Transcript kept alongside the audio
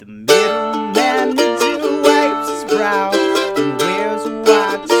The middleman wipes his brow and wears a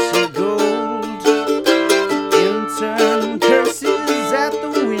watch of gold. The intern curses at the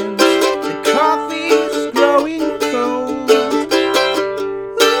wind. The coffee's growing cold.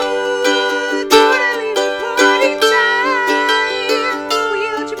 Ooh, totally party time.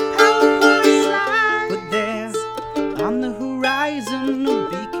 Wield your power for a slide. But there, on the horizon, a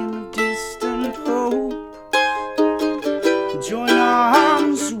beacon of distant hope. Join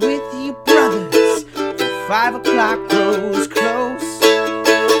arms with your brothers, for 5 o'clock grows close.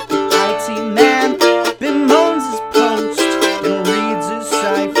 The IT man bemoans his post and reads his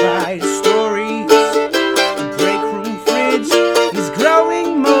sci-fi stories. The break room fridge is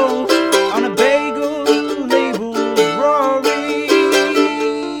growing mold on a bagel labeled Rory.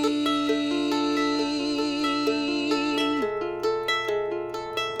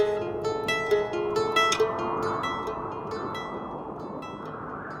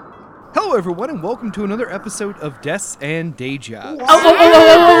 Hello, everyone, and welcome to another episode of Deaths and Day Jobs.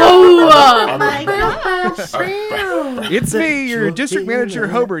 Oh my gosh. It's me, your district manager,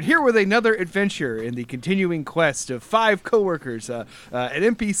 Hobart, here with another adventure in the continuing quest of 5 coworkers at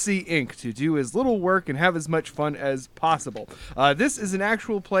NPC Inc. to do as little work and have as much fun as possible. This is an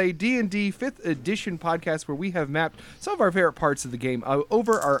actual play D&D 5th edition podcast where we have mapped some of our favorite parts of the game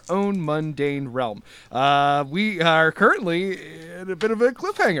over our own mundane realm. We are currently in a bit of a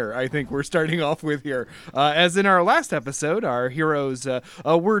cliffhanger, I think we're starting off with here. As in our last episode, our heroes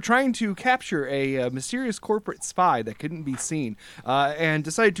were trying to capture a mysterious corporate spy that couldn't be seen and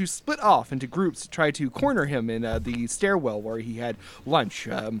decided to split off into groups to try to corner him in the stairwell where he had lunch.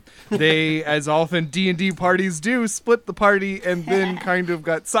 They, as often D&D parties do, split the party and then kind of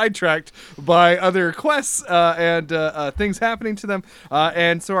got sidetracked by other quests and things happening to them.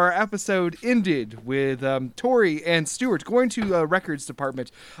 And so our episode ended with Tori and Stuart going to records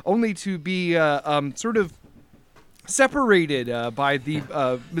department only to be sort of separated by the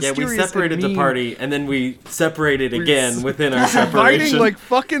mysterious we separated and the mean, party, and then we separated again within our separation. fighting like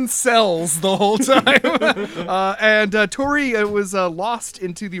fucking cells the whole time. And Tori was lost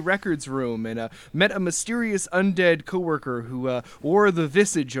into the records room and met a mysterious undead coworker who wore the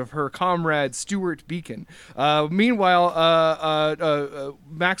visage of her comrade Stuart Beacon. Meanwhile,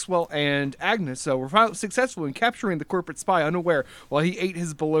 Maxwell and Agnes were successful in capturing the corporate spy unaware while he ate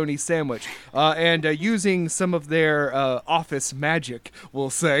his bologna sandwich and using some of their office magic,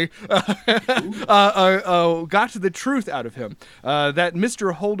 we'll say, got to the truth out of him. That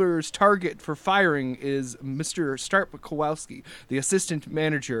Mr. Holder's target for firing is Mr. Starp Kowalski, the assistant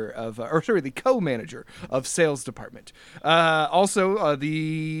manager the co-manager of sales department. Also,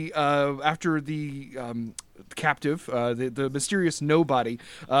 after the captive, the mysterious nobody,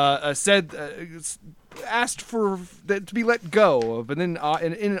 asked for that to be let go, but then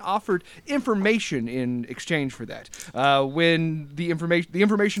and offered information in exchange for that. When the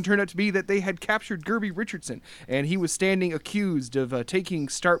information turned out to be that they had captured Gerby Richardson, and he was standing accused of taking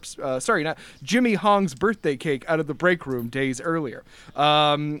Jimmy Hong's birthday cake out of the break room days earlier.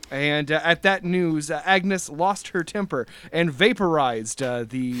 And at that news, Agnes lost her temper and vaporized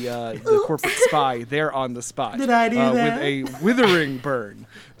the corporate spy there on the spot. Did I do that? With a withering burn.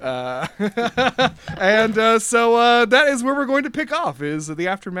 And so that is where we're going to pick off, is the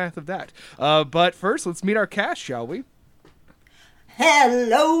aftermath of that. But first, let's meet our cast, shall we?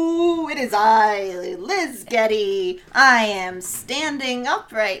 Hello, it is I, Liz Getty. I am standing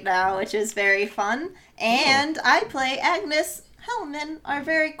up right now, which is very fun. And I play Agnes Hellman, our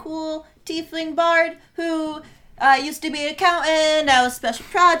very cool tiefling bard who used to be an accountant, now is special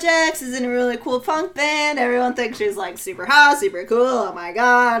projects, is in a really cool punk band. Everyone thinks she's like super hot, super cool. Oh my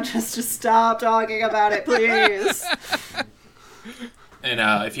god, just stop talking about it, please. And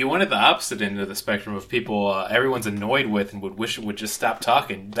if you wanted the opposite end of the spectrum of people everyone's annoyed with and would wish it would just stop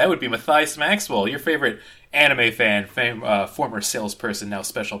talking, that would be Matthias Maxwell, your favorite anime fan, former salesperson, now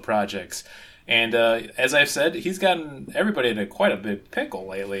special projects. And as I've said, he's gotten everybody in quite a big pickle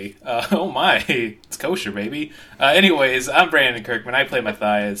lately. Oh my, it's kosher, baby. Anyways, I'm Brandon Kirkman. I play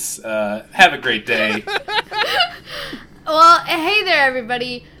Matthias. Have a great day. Well, hey there,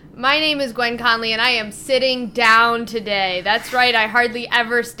 everybody. My name is Gwen Conley, and I am sitting down today. That's right, I hardly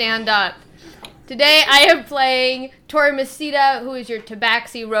ever stand up. Today, I am playing Tori Masita, who is your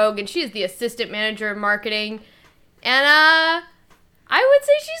Tabaxi rogue, and she is the assistant manager of marketing. And, I would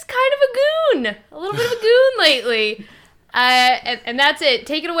say she's kind of a goon. A little bit of a goon lately. And that's it.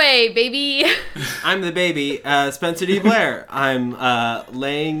 Take it away, baby. I'm the baby, Spencer D. Blair. I'm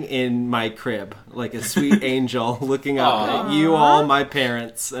laying in my crib like a sweet angel looking up at you all, my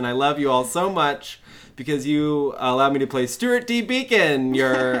parents. And I love you all so much. because you allow me to play Stuart D. Beacon,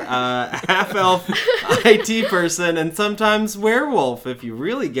 your half-elf IT person, and sometimes werewolf if you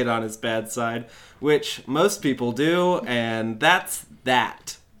really get on his bad side, which most people do, and that's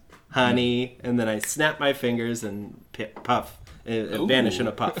that, honey. And then I snap my fingers and puff, vanish in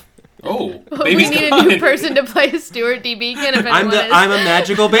a puff. Oh, We baby's need a gone. new person to play Stuart D. Beacon. If I'm anyone is. a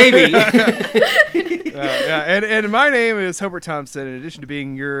magical baby. And my name is Hobart Thompson. In addition to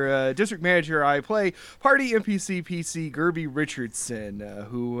being your district manager, I play party NPC PC Gerby Richardson,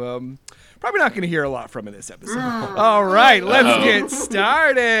 who probably not going to hear a lot from in this episode. All right, let's get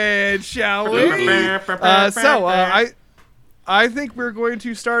started, shall we? I think we're going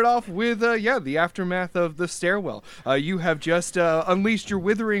to start off with, the aftermath of the stairwell. You have just unleashed your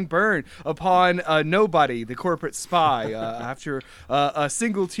withering burn upon Nobody, the corporate spy. After a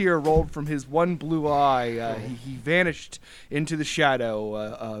single tear rolled from his one blue eye, he vanished into the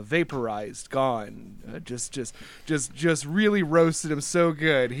shadow, vaporized, gone. Just really roasted him so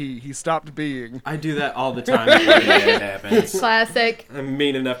good, he stopped being. I do that all the time. It happens. Classic. I'm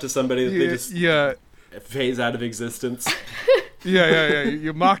mean enough to somebody that they just Yeah. phase out of existence. Yeah.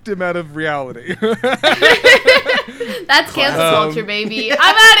 You mocked him out of reality. That's cancel culture, baby.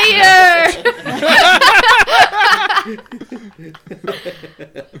 I'm out of here.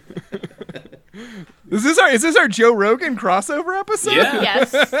 Is this our Joe Rogan crossover episode? Yeah.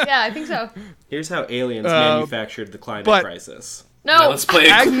 Yes. Yeah, I think so. Here's how aliens manufactured the climate but- crisis. Now No. let's play.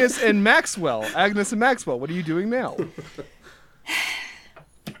 Agnes and Maxwell, what are you doing now?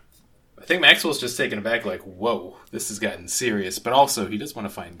 I think Maxwell's just taken aback, like, "Whoa, this has gotten serious." But also, he does want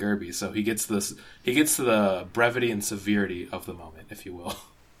to find Gerby, so he gets to the brevity and severity of the moment, if you will.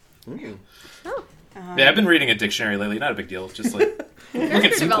 Yeah, I've been reading a dictionary lately. Not a big deal. Just like look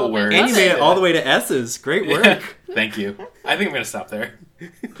at some cool development. words. And you made it all the way to S's. Great work. Thank you. I think I'm gonna stop there.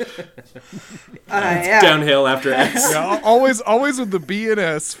 Downhill after S. Yeah, always with the B and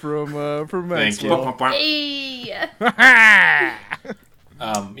S from Thank you. Maxwell. Hey.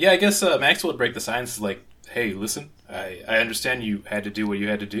 Yeah, I guess Maxwell would break the silence. Like, hey, listen, I understand you had to do what you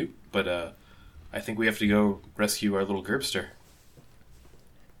had to do, but I think we have to go rescue our little Gerbster.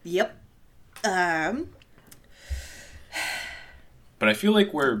 Yep. But I feel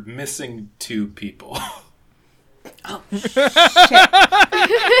like we're missing 2 people.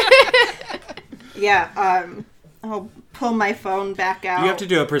 Yeah, I'll pull my phone back out. You have to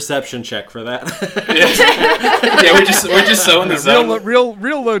do a perception check for that. Yeah, we're just so in the zone. Real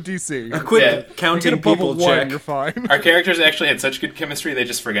low DC. Quick Yeah. counting Get above people a 1, check. you're fine. Our characters actually had such good chemistry, they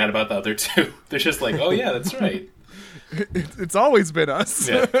just forgot about the other 2. They're just like, oh yeah, that's right. It's always been us.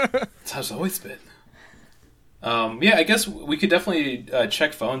 Yeah, that's how it's always been. Yeah, I guess we could definitely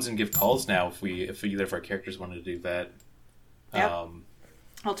check phones and give calls now if either of our characters wanted to do that. Yep.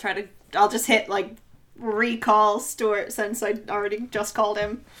 I'll just hit, like, recall Stuart since I already just called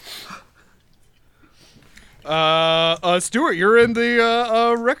him. Stuart, you're in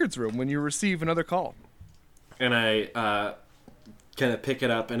the records room when you receive another call. And I kind of pick it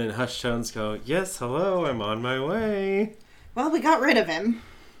up and in hushed tones go, "Yes, hello, I'm on my way." Well, we got rid of him.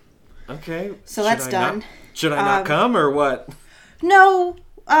 Okay. So that's done. Should I not come or what? No,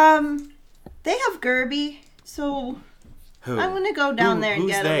 they have Gerby, so Who? I'm gonna go down there and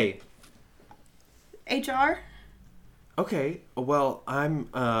who's get they? him. HR? Okay, well, I'm,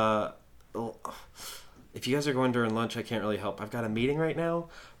 if you guys are going during lunch, I can't really help. I've got a meeting right now,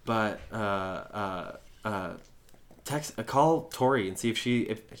 but, call Tori and see if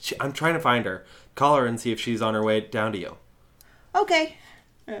she, I'm trying to find her. Call her and see if she's on her way down to you. Okay.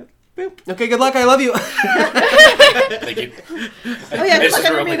 Boop. Okay, good luck, I love you. Thank you. Oh yeah, This good is luck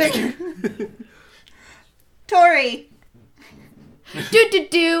on really your meeting. Tori!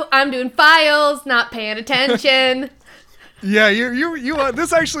 Do. I'm doing files, not paying attention. Yeah, you.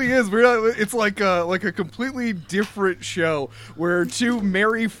 This actually is. It's like a completely different show where 2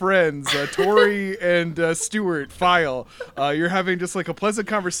 merry friends, Tori and Stuart, file. You're having just like a pleasant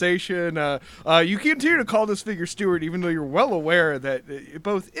conversation. You continue to call this figure Stuart, even though you're well aware that it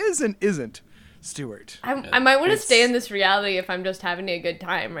both is and isn't Stuart. I might want to stay in this reality if I'm just having a good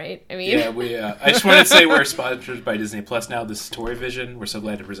time, right? I mean, Yeah, we. I just wanted to say we're sponsored by Disney Plus now. This is Tory Vision. We're so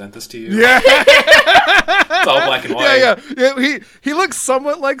glad to present this to you. Yeah. It's all black and white. Yeah. He looks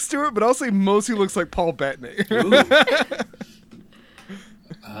somewhat like Stuart, but I'll say mostly looks like Paul Bettany.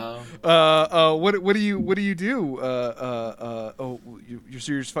 What do you do?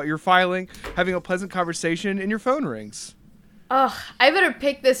 You're filing, having a pleasant conversation, and your phone rings. ugh, I better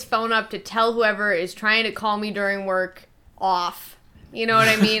pick this phone up to tell whoever is trying to call me during work off. You know what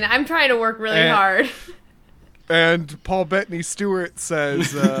I mean? I'm trying to work really hard. And Paul Bettany Stewart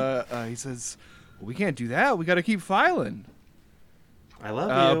says, he says, We can't do that. We got to keep filing. I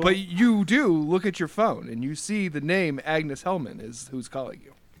love you. But you do look at your phone, and you see the name Agnes Hellman is who's calling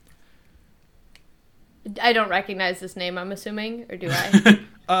you. I don't recognize this name, I'm assuming, or do I?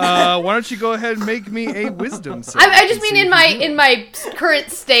 Why don't you go ahead and make me a wisdom save? I just and mean see in if you do. my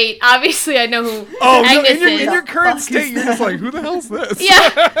current state. Obviously, I know who Oh, no, Agnes in is. your current state, you're just like, who the hell's this?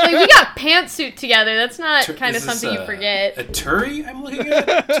 Yeah, like we got pantsuit together. That's not kind of Is this, something you forget. A Turi I'm looking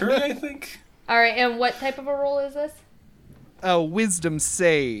at? Turi, I think? All right, and what type of a roll is this? A wisdom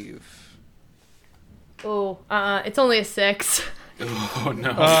save. Oh, it's only a 6. Oh,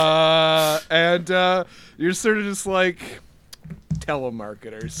 no. And you're sort of just like,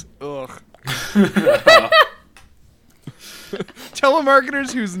 telemarketers. Ugh.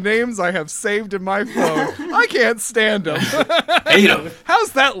 Telemarketers whose names I have saved in my phone. I can't stand them. Hate them.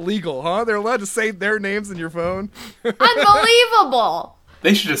 How's that legal, huh? They're allowed to save their names in your phone? Unbelievable!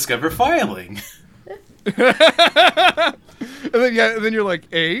 They should discover filing. And then you're like,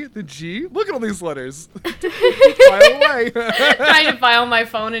 A, the G, look at all these letters. File away. Trying to file my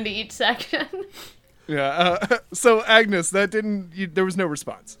phone into each section. Yeah, so Agnes, there was no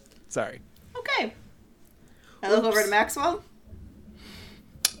response. Sorry. Okay. I look over to Maxwell.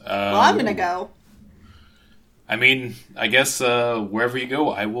 Well, I'm gonna go. I mean, I guess wherever you go,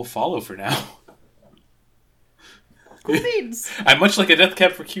 I will follow for now. Cool beans. I'm much like a Death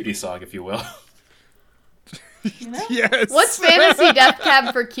Cab for Cutie song, if you will. You know? Yes. What's fantasy death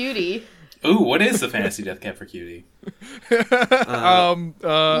cab for cutie? Ooh, what is the fantasy Death Cab for Cutie? Life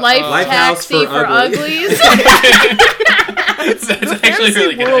Lifehouse taxi for for uglies. It's actually Fantasy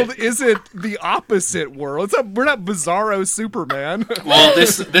really good. world isn't the opposite world. We're not Bizarro Superman. Well,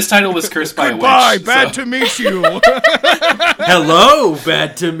 this title was cursed by a witch. Bye, bad so- to meet you. Hello,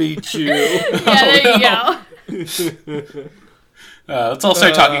 bad to meet you. Yeah, there you go. Let's all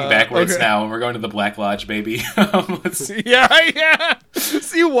start talking backwards okay. now, and we're going to the Black Lodge, baby. Let's Yeah.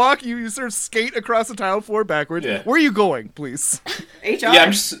 So you walk, you sort of skate across the tile floor backwards. Yeah. Where are you going, please? HR.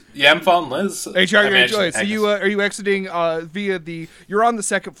 I'm following Liz. HR, I you're mean, enjoying. So Agnes. are you exiting via the? You're on the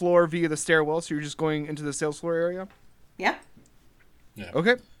second floor via the stairwell. So you're just going into the sales floor area. Yeah.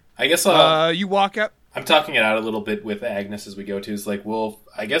 Okay. I guess You walk up. I'm talking it out a little bit with Agnes as we go to. It's like, well,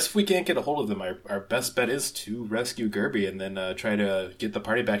 I guess if we can't get a hold of them, our best bet is to rescue Gerby and then try to get the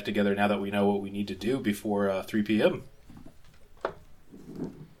party back together now that we know what we need to do before 3 p.m.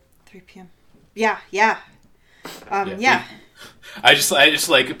 3 p.m. Yeah. Yeah. I just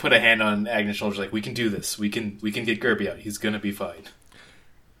like put a hand on Agnes' shoulders, like, we can do this. We can get Gerby out. He's gonna be fine.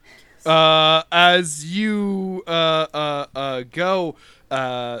 As you go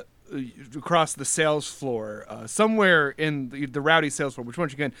across the sales floor, somewhere in the rowdy sales floor, which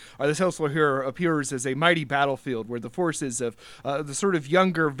once again, the sales floor here appears as a mighty battlefield where the forces of the sort of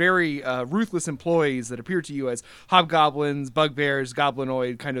younger, very ruthless employees that appear to you as hobgoblins, bugbears,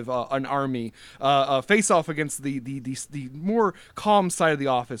 goblinoid, kind of an army, face off against the more calm side of the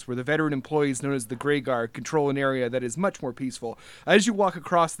office where the veteran employees known as the Grey Guard control an area that is much more peaceful. As you walk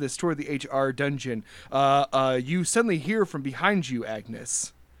across this toward the HR dungeon, you suddenly hear from behind you,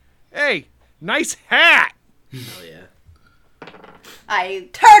 Agnes. Hey, nice hat! Hell yeah. I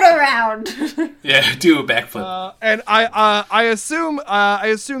turn around. Yeah, do a backflip. And I assume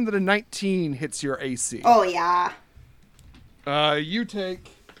that a 19 hits your AC. Oh yeah. You take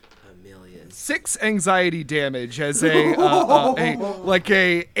A million. 6 anxiety damage as a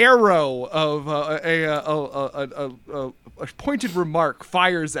arrow of a pointed remark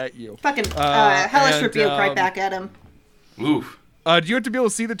fires at you. Fucking hellish and, rebuke right back at him. Ooh. Do you have to be able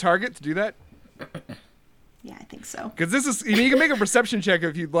to see the target to do that? Yeah, I think so. Because this is, you can make a perception check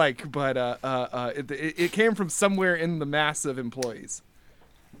if you'd like, but it came from somewhere in the mass of employees.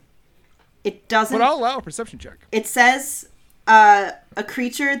 It doesn't. But I'll allow a perception check. It says a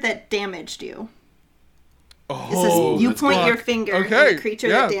creature that damaged you. It says you that's point good. your finger Okay, at a creature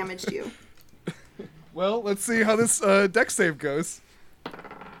yeah. that damaged you. Well, let's see how this dex save goes.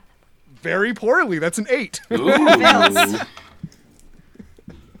 Very poorly. That's an 8. Ooh. Fails.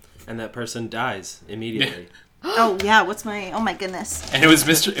 And that person dies immediately. Oh yeah, what's my? Oh my goodness. And it was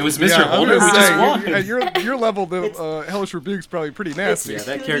Mr. Yeah, I'm Holder gonna who just say, won. at your level, the Hellish Rebuke's probably pretty nasty. It's-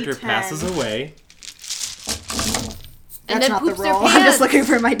 Yeah, that character 2d10. passes away. And That's then not the poops their roll. I'm just pants. looking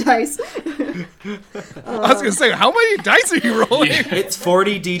for my dice. I was gonna say, how many dice are you rolling? Yeah. It's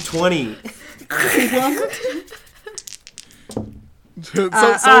 40d20. So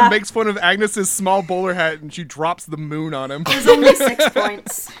someone makes fun of Agnes's small bowler hat, and she drops the moon on him. There's only 6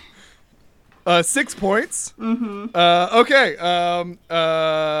 points. 6 points. Mm-hmm. Okay.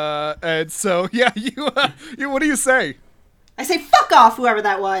 And so yeah, you what do you say? I say fuck off, whoever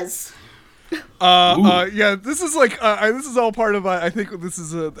that was. Yeah, this is like this is all part of. I think this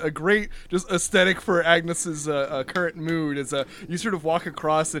is a great just aesthetic for Agnes's current mood. Is you sort of walk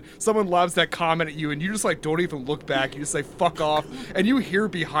across and someone lobs that comment at you, and you just like don't even look back. You just say "fuck off," and you hear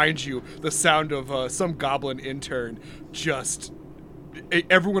behind you the sound of some goblin intern. Just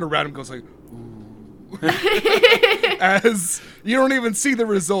everyone around him goes like, "Ooh," as you don't even see the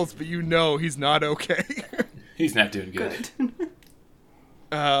results, but you know he's not okay. He's not doing good.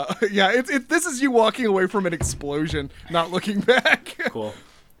 Yeah, this is you walking away from an explosion, not looking back. Cool.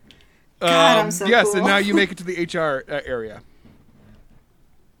 God, I'm so yes, cool. and now you make it to the HR area.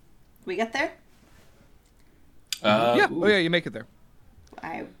 We get there? Yeah, Ooh. oh yeah, you make it there.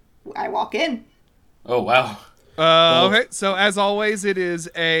 I walk in. Oh, wow. Okay, so as always, it is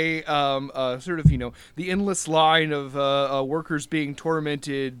a sort of the endless line of workers being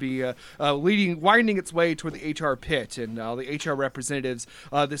tormented, winding its way toward the HR pit, and the HR representatives,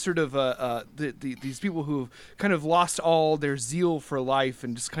 these people who've kind of lost all their zeal for life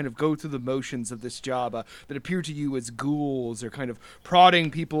and just kind of go through the motions of this job that appear to you as ghouls. They're kind of prodding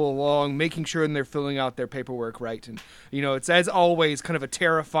people along, making sure they're filling out their paperwork right, and it's as always kind of a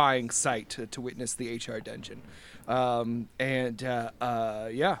terrifying sight to witness the HR dungeon. We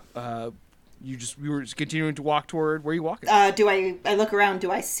were just continuing to walk toward where you walking. Do I look around?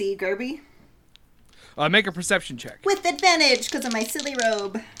 Do I see Gerby? Make a perception check. With advantage because of my silly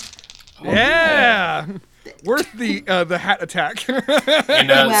robe. Yeah, worth the hat attack. And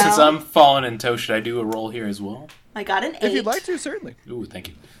since I'm fallen in tow, should I do a roll here as well? I got an 8. If you'd like to, certainly. Ooh, thank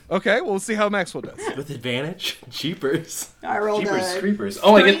you. Okay, we'll see how Maxwell does. With advantage? Jeepers. I rolled Jeepers a creepers.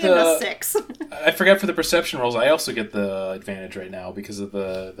 Oh, I 3 get and a the... 6. I forgot for the perception rolls, I also get the advantage right now because of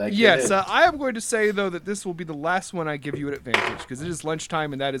that kid Yes, hit. I am going to say, though, that this will be the last one I give you an advantage, because it is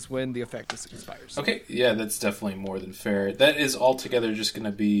lunchtime, and that is when the effect expires. Okay, yeah, that's definitely more than fair. That is altogether just going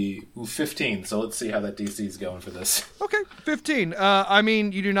to be 15, so let's see how that DC is going for this. Okay, 15. I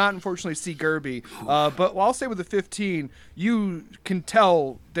mean, you do not, unfortunately, see Gerby, but I'll say with the 15, you can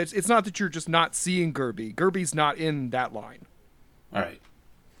tell that it's not that you're just not seeing Gerby. Gerby's not in that line. All right.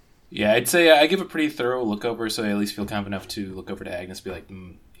 Yeah, I'd say I give a pretty thorough look over, so I at least feel confident enough to look over to Agnes and be like,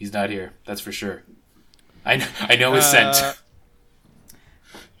 he's not here. That's for sure. I know his scent.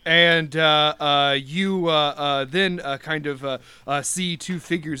 And you then kind of see two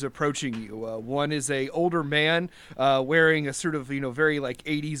figures approaching you. One is a older man wearing a sort of very like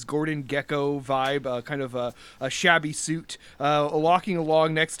 80s Gordon Gekko vibe, kind of a shabby suit. Walking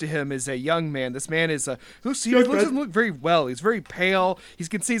along next to him is a young man. This man is doesn't look very well. He's very pale. You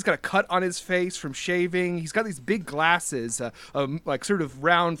can see he's got a cut on his face from shaving. He's got these big glasses, like sort of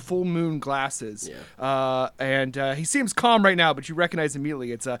round full moon glasses. Yeah. And he seems calm right now, but you recognize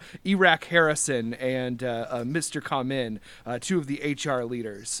immediately it's Iraq Harrison and Mr. Kamin, two of the HR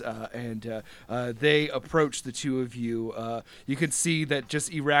leaders, and they approach the two of you. You can see that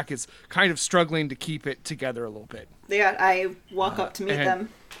just Iraq is kind of struggling to keep it together a little bit. Yeah, I walk up to meet them.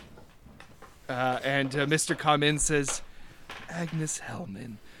 And Mr. Kamin says, "Agnes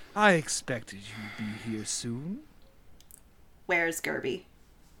Hellman, I expected you'd be here soon." Where's Gerby?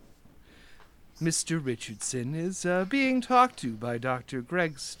 Mr. Richardson is being talked to by Dr.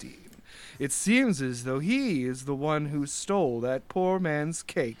 Gregstein. It seems as though he is the one who stole that poor man's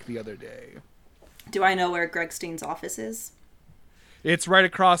cake the other day. Do I know where Gregstein's office is? It's right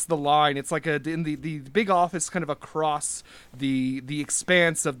across the line. It's like in the big office kind of across the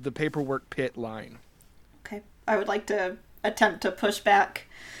expanse of the paperwork pit line. Okay. I would like to attempt to push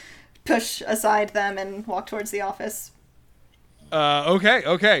aside them and walk towards the office.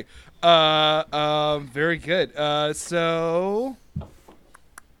 Okay. Very good. So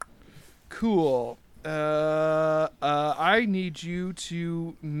cool. I need you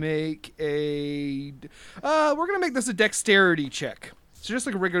to make we're gonna make this a dexterity check. So just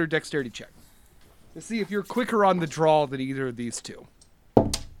like a regular dexterity check. To see if you're quicker on the draw than either of these two.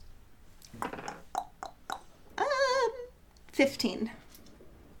 15.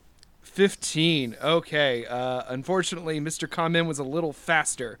 15. Okay. Unfortunately, Mr. Kamen was a little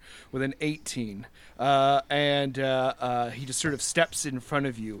faster with an 18. And he just sort of steps in front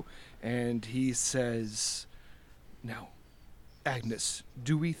of you and he says, "Now, Agnes,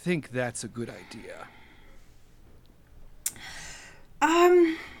 do we think that's a good idea?"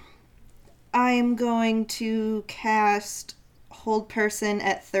 I'm going to cast Hold Person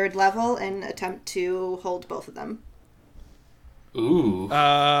at 3rd level and attempt to hold both of them. Ooh.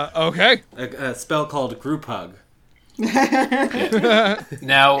 Okay. A spell called Group Hug.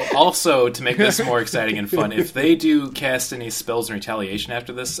 Now, also, to make this more exciting and fun, if they do cast any spells in retaliation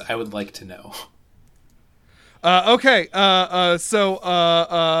after this, I would like to know. Okay.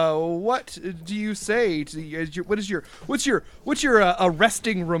 What do you say to what's your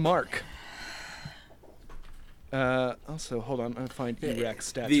arresting remark? Also, hold on. I'll find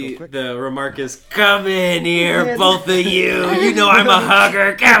E-Rex stats real quick. The remark is, "Come in here, both of you. You know I'm a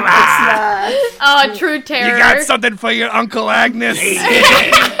hugger. Come on. Oh, true terror. You got something for your Uncle Agnes?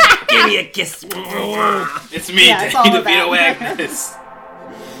 Give me a kiss." It's me, Yeah, it's Danny all DeVito about- Agnes.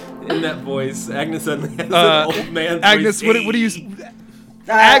 In that voice, Agnes suddenly has an old man's Agnes, voice. what do you?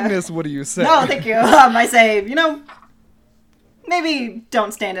 Agnes, what do you say? No, thank you. I say, maybe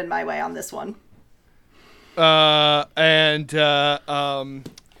don't stand in my way on this one. Get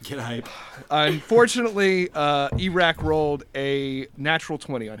hype. Unfortunately, Iraq rolled a natural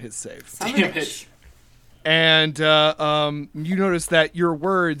 20 on his save. Son of a Damn bitch. it. And you notice that your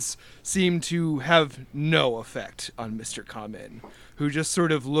words seem to have no effect on Mr. Kamen, who just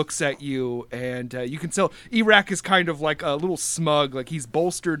sort of looks at you, and you can tell Iraq is kind of like a little smug, like he's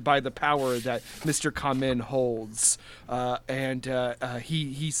bolstered by the power that Mr. Kamen holds.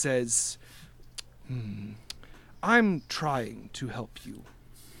 He says, I'm trying to help you.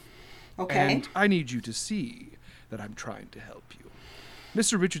 Okay. And I need you to see that I'm trying to help you.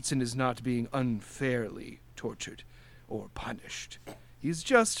 Mr. Richardson is not being unfairly tortured or punished. He's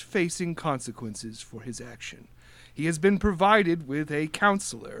just facing consequences for his action. He has been provided with a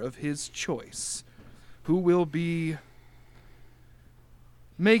counselor of his choice who will be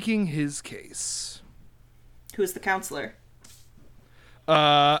making his case. Who's the counselor?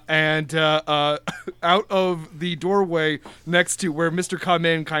 Out of the doorway next to where Mr.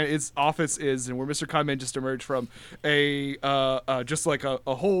 Kamen his office is, and where Mr. Kamen just emerged from, just like a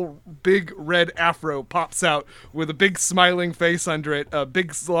whole big red afro pops out with a big smiling face under it,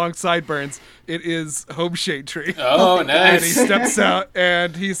 big long sideburns. It is Home Shade Tree. Oh, And he nice. steps out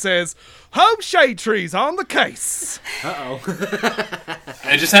and he says, Home Shade Tree's on the case. Uh-oh.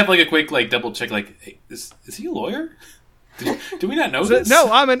 I just have like a quick double check. Hey, is he a lawyer? Do we not know this?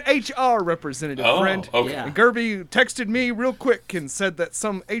 No, I'm an HR representative, Oh, friend. okay. Yeah. And Gerby texted me real quick and said that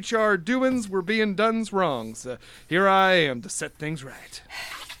some HR doings were being done wrong. So here I am to set things right.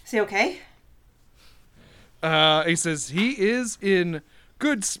 Is he okay? He says he is in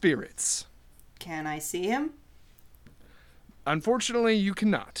good spirits. Can I see him? Unfortunately, you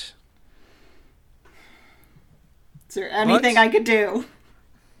cannot. Is there anything What? I could do?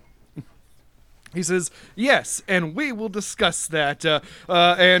 He says, yes, and we will discuss that. Then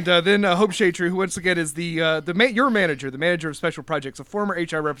Hope Shatru, who once again is your manager, the manager of special projects, a former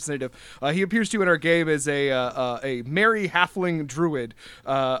HR representative. He appears to you in our game as a merry halfling druid,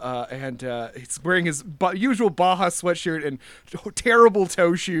 and he's wearing his usual Baja sweatshirt and terrible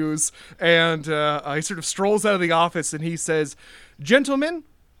toe shoes. And he sort of strolls out of the office and he says, gentlemen,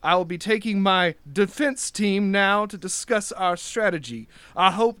 I will be taking my defense team now to discuss our strategy.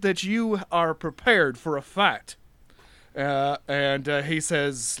 I hope that you are prepared for a fight. He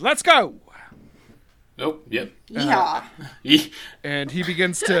says, let's go. Nope. Yep. Yeah. And he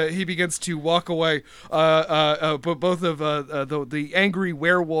begins to walk away. But both of the angry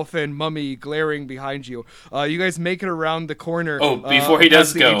werewolf and mummy glaring behind you. You guys make it around the corner. Oh, before he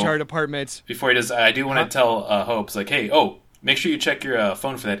does past the go, HR department. Before he does, I do want to tell Hope, it's like, hey, make sure you check your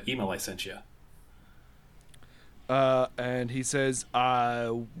phone for that email I sent you. And he says,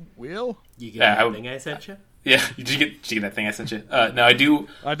 I will. You get Yeah, that thing I sent you? Yeah, did you get that thing I sent you? No, I do.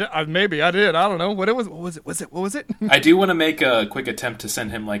 Maybe I did. I don't know. What was it? What was it? I do want to make a quick attempt to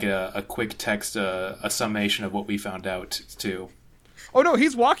send him like a quick text, a summation of what we found out too. Oh no,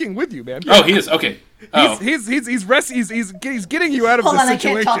 he's walking with you, man. Oh, he is okay. Oh. He's getting you out of Hold the on, I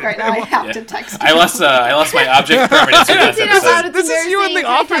situation. can't talk right now. I have to text I lost my object permanence in last Seen us out episode. at This is you in the Can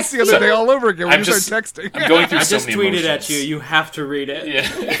I office text the other you? day all over again when I'm you just- start texting. I'm going through I so just many tweeted emotions. at you. You have to read it. Yeah,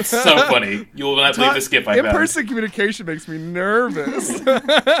 it's so funny. You will not believe the skip I found. In-person communication makes me nervous.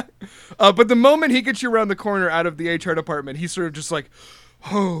 But the moment he gets you around the corner out of the HR department, he's sort of just like,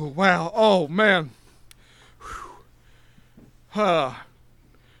 oh, wow, oh, man. That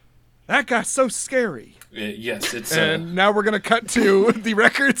guy's so scary. Yes, it's. And now we're going to cut to the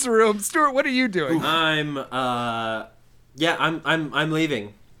records room. Stuart, what are you doing? I'm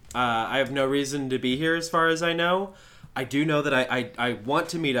leaving. I have no reason to be here as far as I know. I do know that I want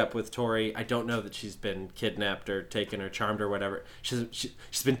to meet up with Tori. I don't know that she's been kidnapped or taken or charmed or whatever. She's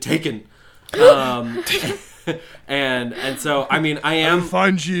been taken. And so I mean I I'll am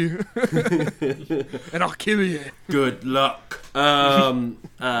find you. And I'll kill you. good luck.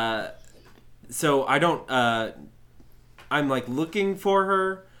 So I don't I'm like looking for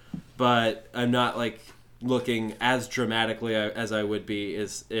her, but I'm not like looking as dramatically as I would be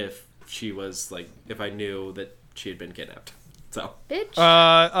as if she was like, if I knew that she had been kidnapped. So. Bitch.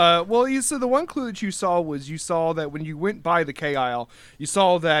 Well, so the one clue that you saw that when you went by the K aisle, you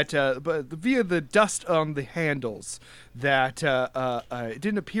saw that but via the dust on the handles that it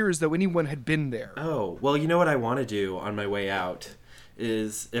didn't appear as though anyone had been there. Oh, well, you know what I want to do on my way out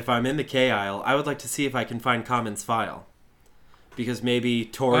is if I'm in the K aisle, I would like to see if I can find Common's file. Because maybe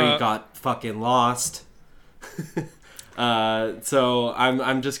Tori got fucking lost. So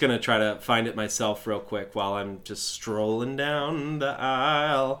I'm just gonna try to find it myself real quick while I'm just strolling down the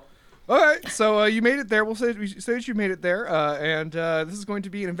aisle. All right, so you made it there. We'll say that you made it there, and this is going to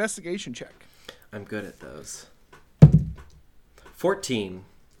be an investigation check. I'm good at those. 14.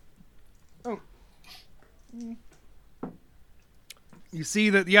 Oh. You see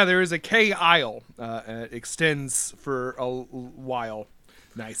that, there is a K aisle. It extends for a while.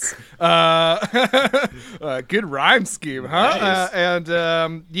 Nice. Good rhyme scheme, huh? Nice. I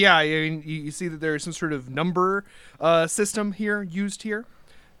mean, you see that there is some sort of number system used here.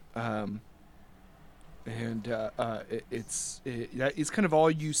 That is kind of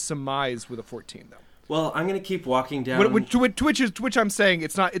all you surmise with a 14, though. Well, I'm gonna keep walking down. Which I'm saying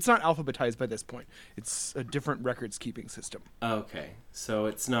it's not alphabetized by this point. It's a different records keeping system. Okay, so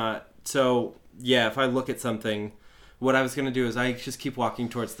it's not. So yeah, if I look at something, what I was gonna do is I just keep walking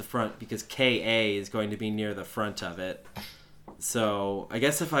towards the front because KA is going to be near the front of it. So I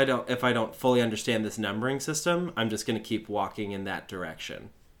guess if I don't fully understand this numbering system, I'm just gonna keep walking in that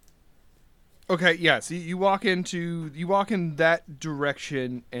direction. Okay, yeah. So you walk in that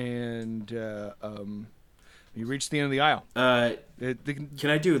direction, and you reach the end of the aisle. Can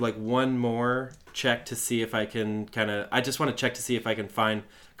I do like one more check to see if I can I just want to check to see if I can find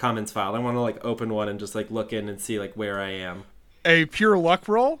Common's file. I want to like open one and just like look in and see like where I am. A pure luck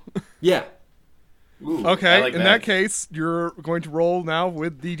roll? Yeah. Ooh, okay, like in that case, you're going to roll now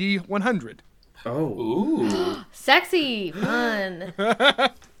with the D100. Oh. Ooh. Sexy. Fun.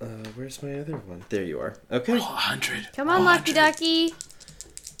 Where's my other one? There you are. Okay. 100. Come on, Lucky Ducky.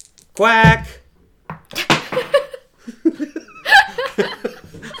 Quack!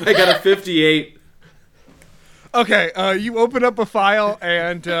 I got a 58. Okay, you open up a file,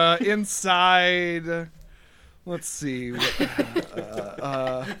 and inside... Let's see. I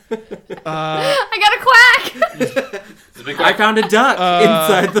got a quack. I found a duck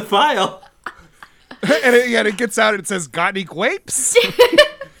inside the file. And it gets out and it says, "Got any grapes?"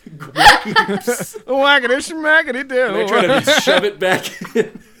 Waggity schmaggity do. I try to shove it back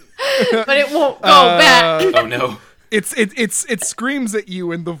in. But it won't go back. Oh no. It screams at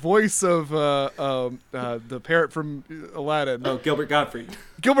you in the voice of the parrot from Aladdin. Oh, Gilbert Gottfried.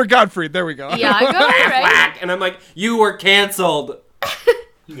 Gilbert Gottfried. There we go. Yeah, I got it right. And I'm like, you were canceled.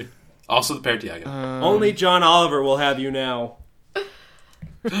 Also the parrot Diagon. Only John Oliver will have you now.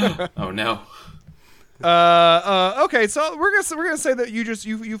 Oh no. Okay, so we're gonna say that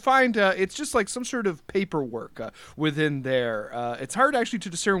you find it's just like some sort of paperwork within there. It's hard actually to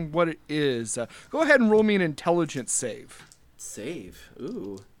discern what it is. Go ahead and roll me an intelligence save. Save.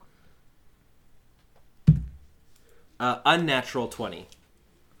 Ooh. Unnatural 20.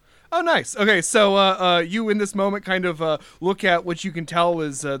 Oh, nice. Okay, so you in this moment kind of look at what you can tell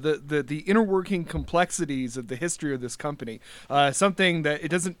is the inner working complexities of the history of this company. Something that it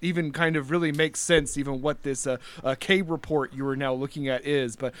doesn't even kind of really make sense, even what this K report you are now looking at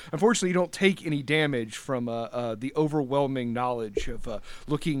is. But unfortunately, you don't take any damage from the overwhelming knowledge of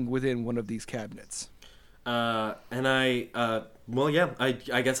looking within one of these cabinets. And I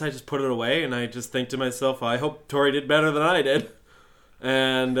guess I just put it away, and I just think to myself, I hope Tori did better than I did.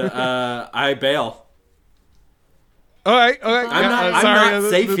 And I bail. All right. I'm not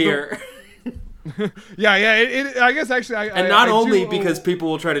safe here. I guess actually, not only because people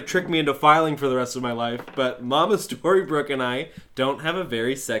will try to trick me into filing for the rest of my life, but Mama Storybrooke and I don't have a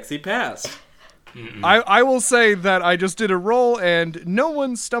very sexy past. I will say that I just did a roll, and no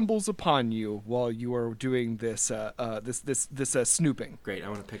one stumbles upon you while you are doing this snooping. Great. I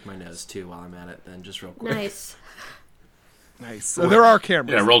want to pick my nose too while I'm at it. Then just real quick. Nice. Nice. So there are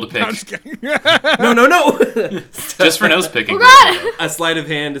cameras. Yeah, roll to pick. No, I'm just kidding. No. Just for nose picking. A sleight of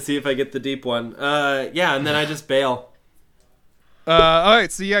hand to see if I get the deep one. And then I just bail. All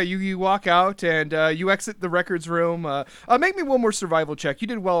right, so you walk out and you exit the records room. Make me one more survival check. You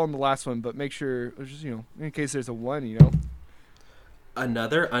did well on the last one, but make sure, just in case there's a 1,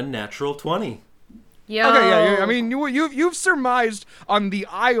 Another unnatural 20. Yo. Okay, yeah. I mean, you've surmised on the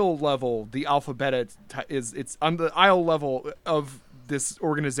aisle level, the alphabet it's on the aisle level of this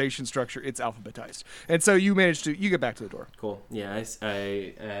organization structure. It's alphabetized, and so you get back to the door. Cool. Yeah,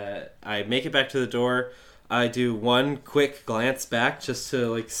 I make it back to the door. I do one quick glance back just to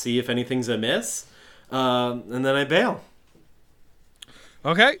like see if anything's amiss, and then I bail.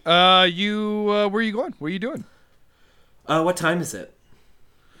 Okay. Where are you going? What are you doing? What time is it?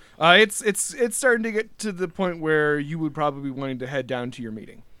 It's starting to get to the point where you would probably be wanting to head down to your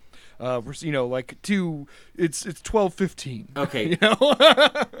meeting. It's 12:15. Okay. You know?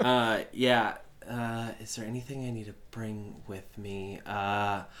 Yeah. Is there anything I need to bring with me?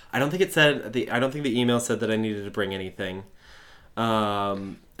 I don't think I don't think the email said that I needed to bring anything.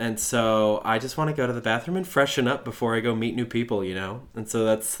 And so I just want to go to the bathroom and freshen up before I go meet new people, you know? And so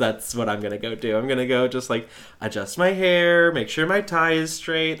that's what I'm going to go do. I'm going to go just like adjust my hair, make sure my tie is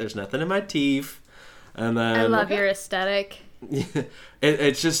straight, there's nothing in my teeth. And then I love your aesthetic.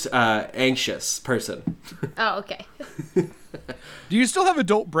 it's just anxious person. Oh, okay. Do you still have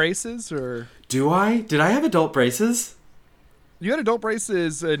adult braces, or Do I? Did I have adult braces? you had adult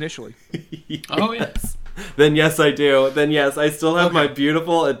braces initially? Oh, yes. Then yes, I do. Then yes, I still have my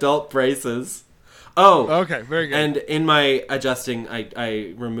beautiful adult braces. Oh, Okay, very good. and in my adjusting,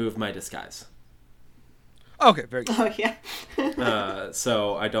 I remove my disguise. Okay, very good. Oh yeah.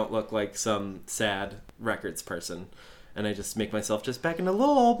 So I don't look like some sad records person. And I just make myself just back into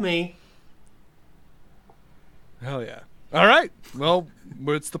little old me. Hell yeah. All right. Well,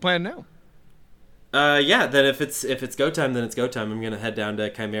 what's the plan now? Yeah, then if it's go time, then it's go time. I'm going to head down to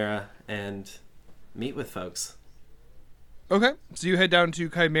Chimera and meet with folks. Okay, so you head down to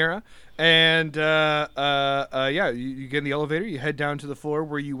Chimera, and you get in the elevator. You head down to the floor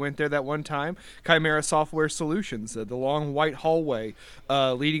where you went there that one time. Chimera Software Solutions, the long white hallway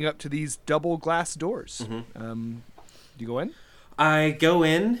leading up to these double glass doors. Do you go in? I go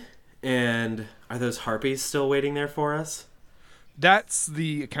in, and are those harpies still waiting there for us? That's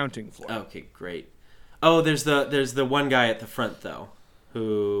the accounting floor. Okay, great. Oh, there's the one guy at the front though,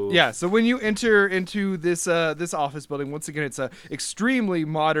 who Yeah, so when you enter into this office building, once again, it's a extremely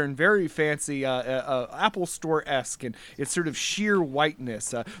modern, very fancy Apple Store-esque, and it's sort of sheer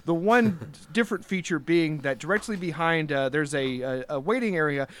whiteness. The one different feature being that directly behind there's a waiting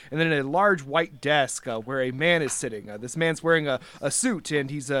area, and then a large white desk where a man is sitting. This man's wearing a suit, and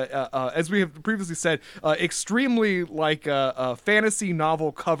he's, as we have previously said, extremely like a fantasy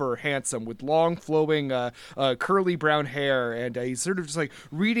novel cover handsome, with long flowing curly brown hair, and he's sort of just like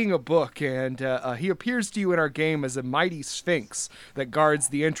reading a book, and he appears to you in our game as a mighty sphinx that guards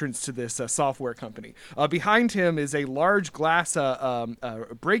the entrance to this software company. Behind him is a large glass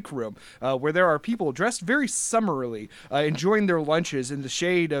break room where there are people dressed very summerily, enjoying their lunches in the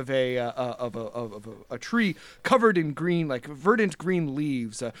shade of a tree covered in green, like verdant green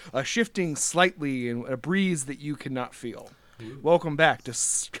leaves, shifting slightly in a breeze that you cannot feel. Welcome back to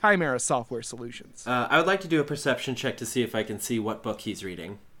Chimera Software Solutions. I would like to do a perception check to see if I can see what book he's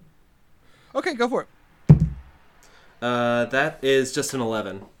reading. Okay, go for it. That is just an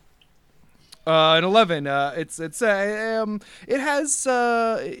 11. An 11. It seems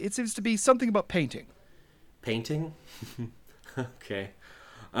to be something about painting. Painting? Okay.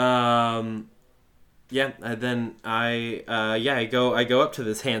 Yeah. Then I go up to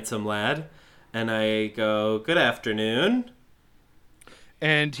this handsome lad, and I go, "Good afternoon."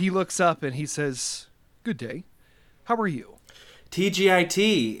 And he looks up and he says, "Good day. How are you?"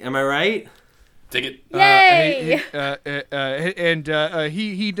 TGIT, am I right? Dig it. Yay!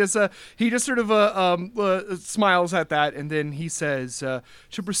 He just sort of smiles at that, and then he says, "To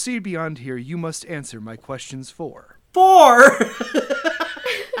proceed beyond here, you must answer my questions for." 4.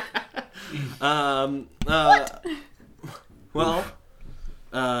 Well,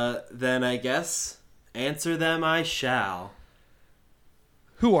 then I guess answer them I shall.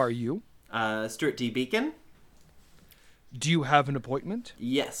 Who are you? Stuart D. Beacon? Do you have an appointment?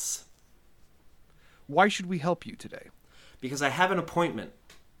 Yes, Why should we help you today? because I have an appointment.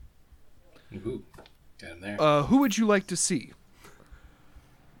 Ooh, got him there. Who would you like to see?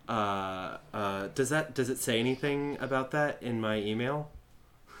 Does it say anything about that in my email?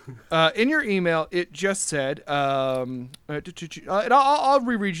 In your email, it just said, and I'll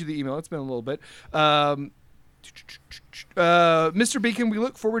reread you the email. It's been a little bit. Mr. Beacon, we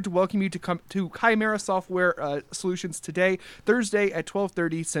look forward to welcoming you to Chimera Software Solutions today, Thursday at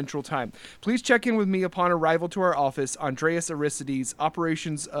 12:30 Central Time. Please check in with me upon arrival to our office, Andreas Aristides,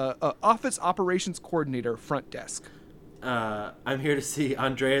 Office Operations Coordinator, Front Desk. I'm here to see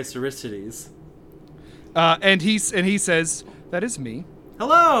Andreas Aristides. And he says, "That is me."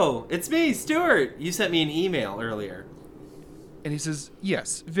 Hello, it's me, Stuart. You sent me an email earlier. And he says,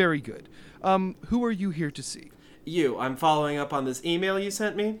 "Yes, very good. Who are you here to see?" I'm following up on this email you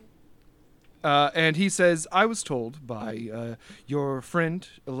sent me. And he says, I was told by your friend,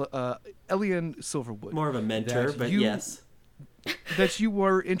 Elian Silverwood. More of a mentor, that but you- yes. that you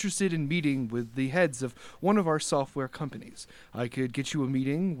were interested in meeting with the heads of one of our software companies. I could get you a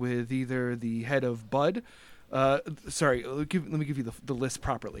meeting with either the head of Bud. Sorry, let me give you the list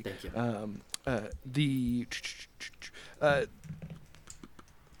properly. Thank you.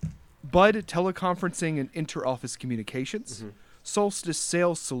 Bud Teleconferencing and Interoffice Communications, Solstice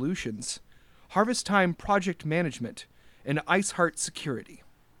Sales Solutions, Harvest Time Project Management, and Iceheart Security.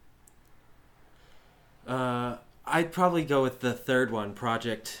 I'd probably go with the third one,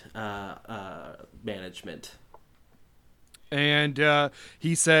 project management. And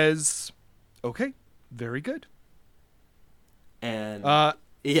he says, okay, very good. And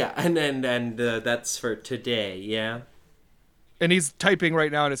Yeah, and that's for today, yeah? and he's typing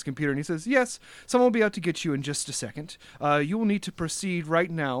right now on his computer, and he says, yes, someone will be out to get you in just a second. You will need to proceed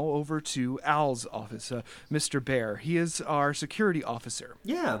right now over to Al's office, Mr. Bear. He is our security officer.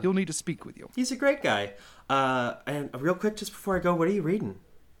 Yeah. He'll need to speak with you. He's a great guy. And real quick, just before I go, what are you reading?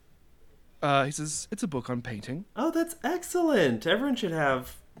 He says, it's a book on painting. Oh, that's excellent. Everyone should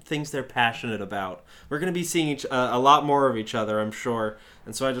have things they're passionate about. We're going to be seeing a lot more of each other, I'm sure.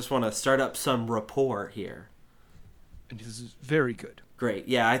 And so I just want to start up some rapport here. And he says, very good. Great.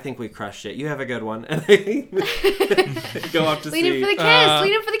 Yeah, I think we crushed it. You have a good one. And I go up to Lead see. him for the kiss.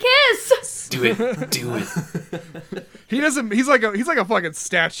 Lead him for the kiss. Do it. Do it. He doesn't. He's like a fucking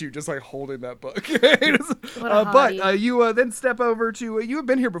statue, just like holding that book. He doesn't- What a but hottie. you then step over to. You have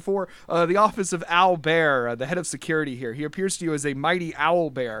been here before. The office of Owl Bear, the head of security here. He appears to you as a mighty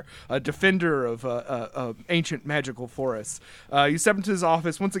owl bear, a defender of ancient magical forests. You step into his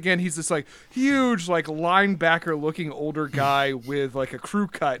office. Once again, he's this like huge, like linebacker-looking older guy with like a crew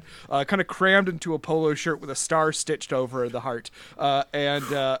cut, kind of crammed into a polo shirt with a star stitched over the heart, and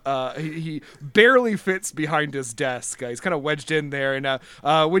he barely fits behind his desk. He's kind of wedged in there, and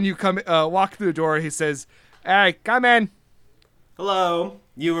when you walk through the door, he says, "Hey, come in." Hello.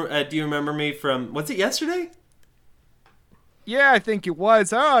 You do you remember me from? Was it yesterday? Yeah, I think it was.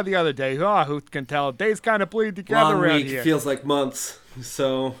 The other day. Who can tell? Days kind of bleed together Long around week. here. Feels like months.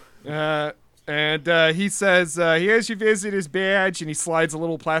 So. And he says, here's your visitor's badge, and he slides a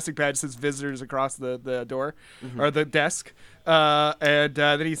little plastic badge that says visitors across the door, or the desk. And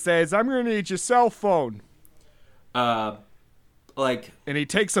then he says, I'm going to need your cell phone. Like. And he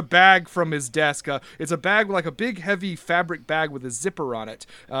takes a bag from his desk. It's a bag, like a big, heavy fabric bag with a zipper on it.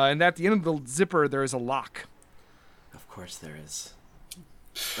 And at the end of the zipper, there is a lock. Of course there is.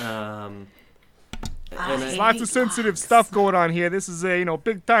 There's lots of sensitive stuff going on here. This is a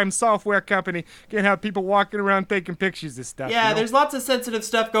big time software company. Can't have people walking around taking pictures of stuff. Yeah, there's lots of sensitive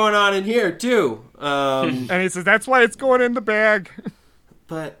stuff going on in here too. And he says that's why it's going in the bag.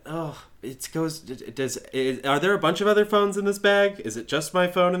 But it goes. Are there a bunch of other phones in this bag? Is it just my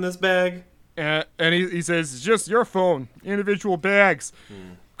phone in this bag? And he says it's just your phone, individual bags,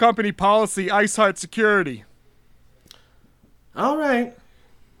 company policy, Iceheart Security. All right.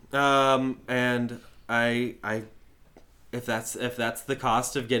 And I if that's the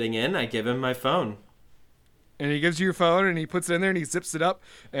cost of getting in, I give him my phone. And he gives you your phone, and he puts it in there, and he zips it up,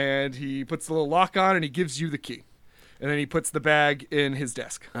 and he puts the little lock on, and he gives you the key. And then he puts the bag in his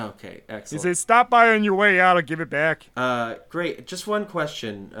desk. Okay, He excellent. says, stop by on your way out, I'll give it back. Great. Just one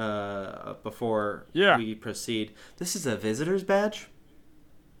question before Yeah. we proceed. This is a visitor's badge?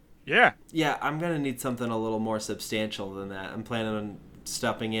 Yeah. Yeah, I'm going to need something a little more substantial than that. I'm planning on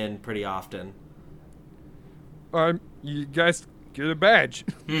stepping in pretty often. You guys get a badge.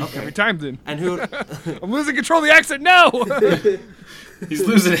 Every time then. And who... I'm losing control of the accent. No! He's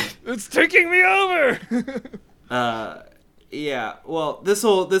losing it. It's taking me over! Yeah, well,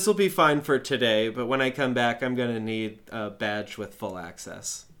 this'll be fine for today, but when I come back, I'm going to need a badge with full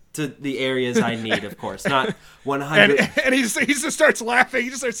access. To the areas I need, of course. Not 100... And he just starts laughing. He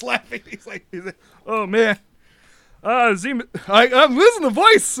just starts laughing. He's like oh, man. I'm losing the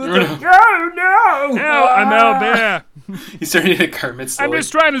voice. Oh, no. I'm Al Bear. He's turning into Kermit I'm slowly.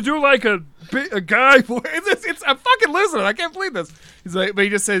 just trying to do like a guy voice. I'm fucking listening. I can't believe this. He's like, but he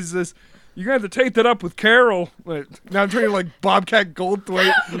just says this. You're gonna have to take that up with Carol. Like, now I'm turning like Bobcat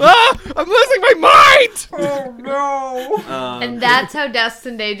Goldthwait. I'm losing my mind. Oh no! And that's how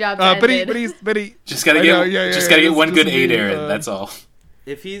Destin Day Jobs ended. But he Just gotta get one good aid Aaron. That's all.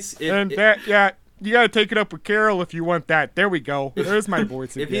 If he's... you gotta take it up with Carol if you want that. There we go. There's my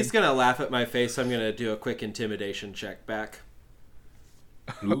voice again. If he's going to laugh at my face, I'm going to do a quick intimidation check back.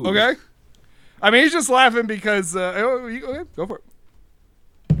 Ooh. Okay. I mean, he's just laughing because. Okay, go for it.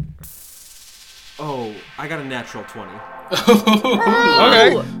 Oh, I got a natural 20.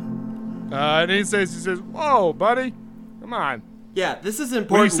 Okay. And he says, "Whoa, buddy, come on." Yeah, this is What do you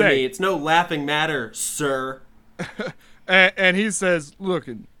important to say? me. It's no laughing matter, sir. And he says, "Look,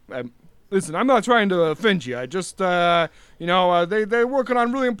 listen, I'm not trying to offend you. I just, they're working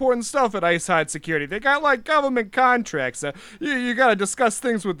on really important stuff at Ice Hide Security. They got like government contracts. You got to discuss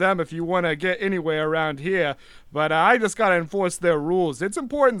things with them if you want to get anywhere around here. But I just got to enforce their rules. It's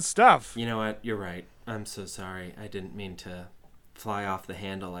important stuff." You know what? You're right. I'm so sorry. I didn't mean to fly off the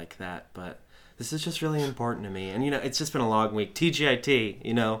handle like that, but this is just really important to me. And, it's just been a long week.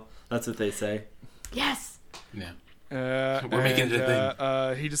 TGIT, that's what they say. Yes. Yeah. We're making it a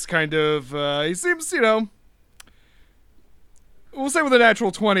thing. He just kind of, he seems, we'll say with a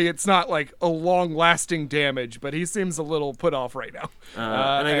natural 20, it's not like a long-lasting damage, but he seems a little put off right now.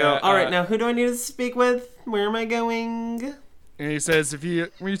 And I go, all right, now who do I need to speak with? Where am I going? And he says, when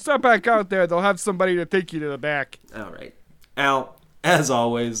you step back out there, they'll have somebody to take you to the back. All right. Al, as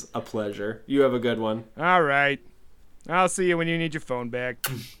always, a pleasure. You have a good one. All right. I'll see you when you need your phone back.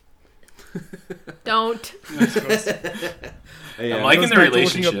 Don't. Yeah. I'm liking Goes the back to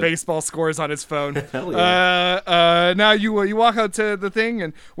relationship. looking up baseball scores on his phone. Hell yeah. Now you walk out to the thing,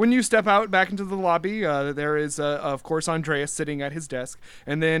 and when you step out back into the lobby, there is of course Andreas sitting at his desk,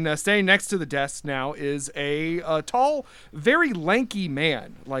 and then standing next to the desk now is a tall, very lanky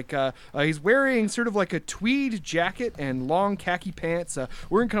man. Like he's wearing sort of like a tweed jacket and long khaki pants,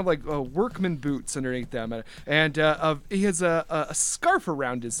 wearing kind of like workman boots underneath them, and he has a scarf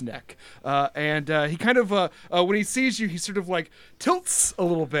around his neck, and he kind of when he sees you, he sort of like tilts a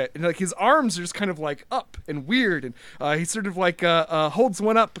little bit, and like his arms are just kind of like up and weird, and he sort of like holds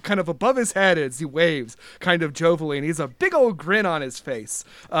one up kind of above his head as he waves kind of jovially, and he has a big old grin on his face,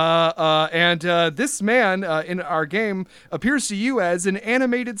 and this man in our game appears to you as an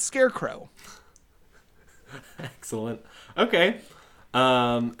animated scarecrow. Excellent. Okay.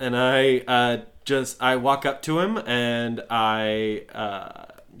 And I walk up to him, and I'm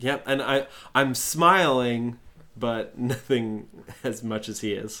smiling, but nothing as much as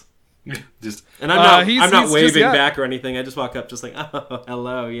he is. Just And I'm not he's waving just, yeah. back or anything. I just walk up just like, "Oh,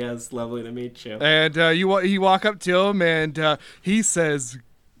 hello, yes, lovely to meet you." And you walk up to him, and he says,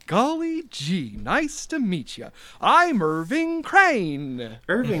 "Golly gee, nice to meet you. I'm Irving Crane."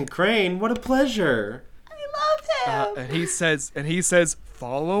 Irving Crane, what a pleasure. I love him. And he says,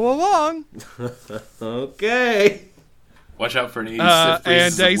 "Follow along." Okay. watch out for an 86 And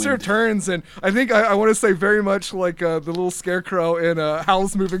breezes he of sort of wind. turns, and I think I want to say very much like the little scarecrow in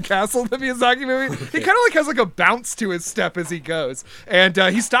Howl's Moving Castle, the Miyazaki movie. He kind of like has like a bounce to his step as he goes, and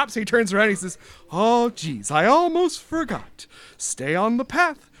he stops. He turns around. And he says, "Oh, geez, I almost forgot. Stay on the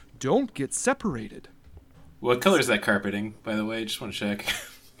path. Don't get separated." What color is that carpeting, by the way? Just want to check.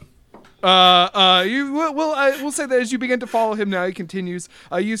 We'll say that as you begin to follow him now, he continues.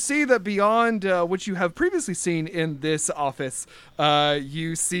 You see that beyond what you have previously seen in this office,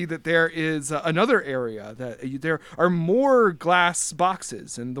 you see that there is another area that there are more glass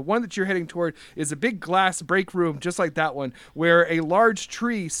boxes, and the one that you're heading toward is a big glass break room, just like that one, where a large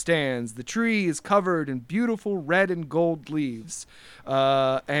tree stands. The tree is covered in beautiful red and gold leaves,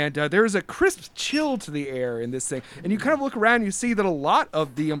 and there is a crisp chill to the air in this thing. And you kind of look around, and you see that a lot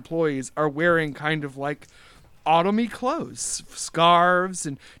of the employees are wearing kind of like autumn-y clothes, scarves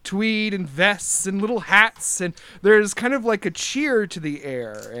and tweed and vests and little hats, and there's kind of like a cheer to the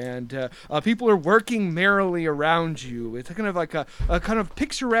air, and people are working merrily around you. It's kind of like a kind of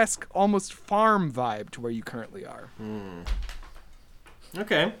picturesque, almost farm vibe to where you currently are.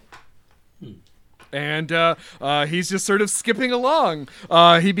 Okay. And he's just sort of skipping along.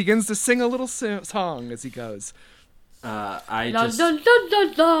 He begins to sing a little song as he goes. I La, just la, la,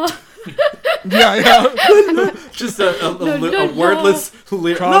 la, la. Yeah. just a wordless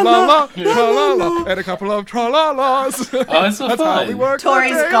lyric. Tra-la-la, tra-la-la, and a couple of tra-la-las. Oh, that's so That's how we fun. work.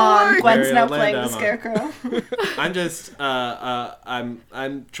 Tori's the day gone. away. Gwen's Very now Orlando, playing the Emma. scarecrow. I'm just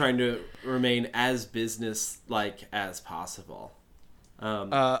I'm trying to remain as business-like as possible.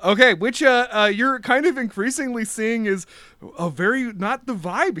 Okay, which you're kind of increasingly seeing is a very not the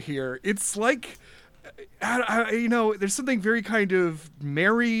vibe here. It's like, there's something very kind of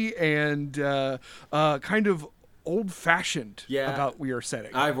merry and kind of old-fashioned Yeah. about what you're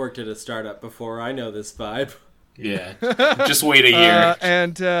setting. I've worked at a startup before. I know this vibe. Yeah. Just wait a year.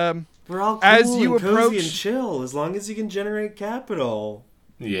 And We're all cool As you and cozy approach- and chill as long as you can generate capital.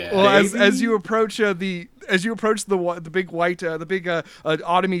 Yeah. well, as Baby. you approach the big white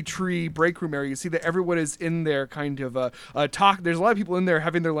autumny tree break room area, you see that everyone is in there, kind of talk. There's a lot of people in there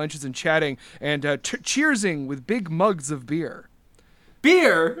having their lunches and chatting and cheersing with big mugs of beer.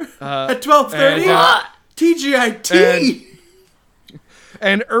 Beer at 12:30. and, TGIT.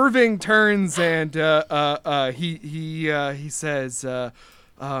 And Irving turns and he says,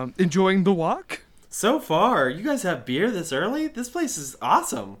 enjoying the walk? So far, you guys have beer this early? This place is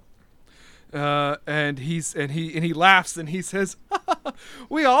awesome. And he laughs and he says,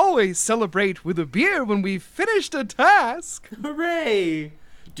 we always celebrate with a beer when we've finished a task. Hooray!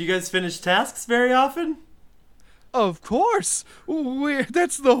 Do you guys finish tasks very often? Of course.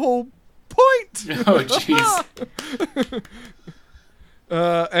 That's the whole point. Oh, jeez.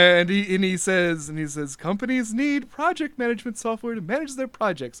 And he says companies need project management software to manage their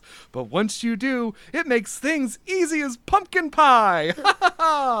projects, but once you do, it makes things easy as pumpkin pie.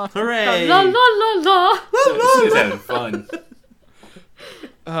 Hooray! La la la la. This is having fun.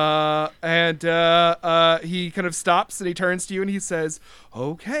 He kind of stops and he turns to you and he says,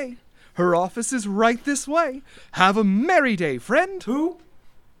 okay, her office is right this way. Have a merry day, friend. Who?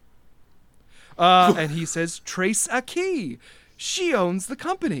 And he says, Trace Aki. She owns the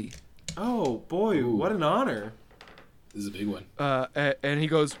company. Oh, boy, what an honor. This is a big one. And he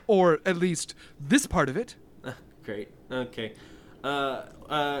goes, or at least this part of it. Great. Okay.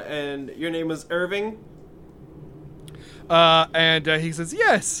 And your name was Irving? And he says,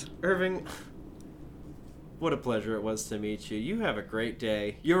 yes. Irving, what a pleasure it was to meet you. You have a great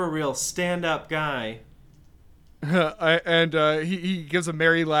day. You're a real stand-up guy. He gives a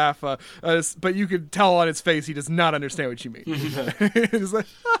merry laugh, but you could tell on his face he does not understand what you mean. He's like,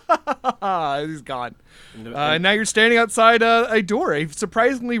 he's gone. And now you're standing outside a door, a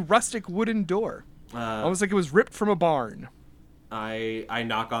surprisingly rustic wooden door, almost like it was ripped from a barn. I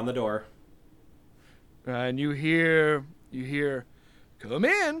knock on the door. And you hear, come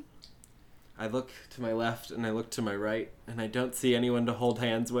in. I look to my left and I look to my right, and I don't see anyone to hold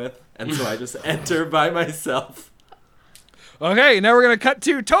hands with, and so I just enter by myself. Okay, now we're gonna cut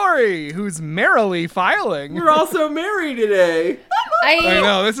to Tori, who's merrily filing. We're also married today. I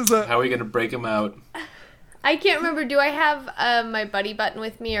know, this is How are we going to break him out? I can't remember. Do I have my buddy button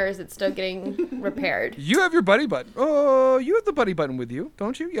with me, or is it still getting repaired? You have your buddy button. Oh, you have the buddy button with you,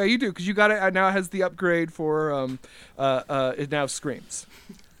 don't you? Yeah, you do, because you got it. Now it has the upgrade for it now screams.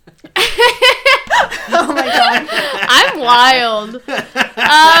 Oh my god. I'm wild.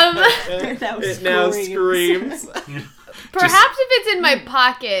 It now screams. Perhaps if it's in my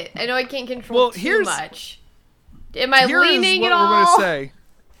pocket. I know I can't control too much. Am I leaning at all? We're going to say.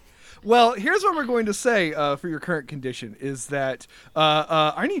 Well, here's what we're going to say for your current condition is that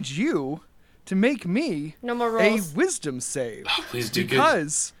I need you to make me no more a rolls. wisdom save. Oh, please do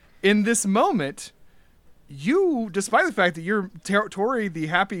because in this moment, you, despite the fact that you're Tori, the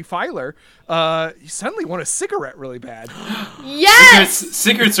happy filer, you suddenly want a cigarette really bad. Yes!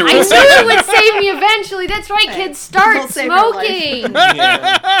 Secrets are I knew it would save me eventually. That's right, kids. Start It'll save your life. smoking.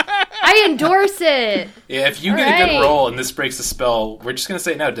 Yeah. I endorse it. Yeah, if you get a good roll and this breaks the spell, we're just going to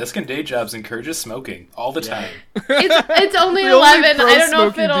say now, Desk and Day Jobs encourages smoking all the time. It's only The 11. only I don't know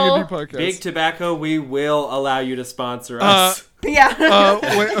if pro-smoking it'll... D&D podcast. Big Tobacco, we will allow you to sponsor us. Yeah.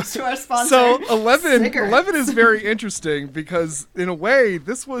 Wait, To our sponsor. so 11 Cigarettes. is very interesting because in a way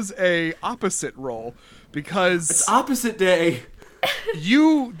this was a opposite roll because It's opposite day.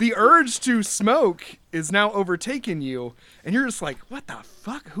 the urge to smoke is now overtaken you and you're just like, what the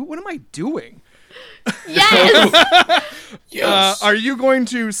fuck, what am I doing? Yes! Yes. Are you going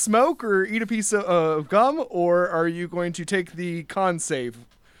to smoke or eat a piece of gum, or are you going to take the con save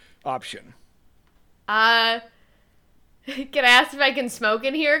option? Can I ask if I can smoke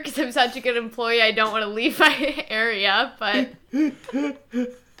in here? Because I'm such a good employee, I don't want to leave my area, but... Yeah,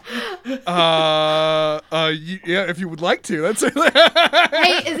 if you would like to. That's Hey,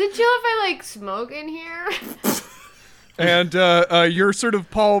 is it chill if I, smoke in here? And your sort of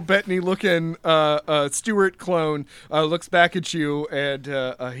Paul Bettany looking Stewart clone looks back at you and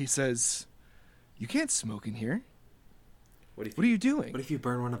he says, "You can't smoke in here. What What are you doing?" What if you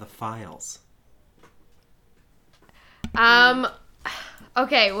burn one of the files?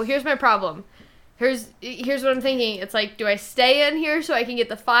 Okay, well, here's my problem. Here's what I'm thinking. It's like, do I stay in here so I can get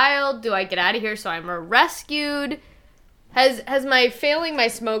the file? Do I get out of here so I'm rescued? Has my failing my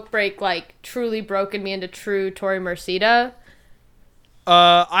smoke break, truly broken me into true Tori Mercida?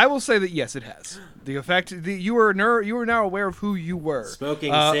 I will say that yes, it has. The effect you are now aware of who you were.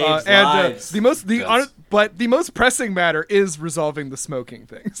 Smoking saves and lives. but the most pressing matter is resolving the smoking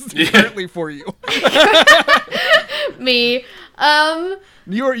things currently for you. Me.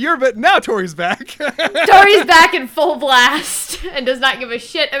 But now Tori's back. Tori's back in full blast and does not give a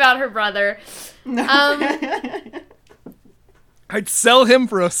shit about her brother. I'd sell him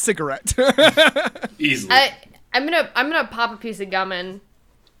for a cigarette. Easily. I'm gonna pop a piece of gum in.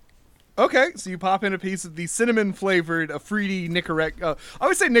 Okay, so you pop in a piece of the cinnamon-flavored fruity Nicorette. I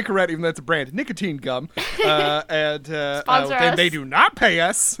would say Nicorette, even though it's a brand, nicotine gum. And Sponsor us. they do not pay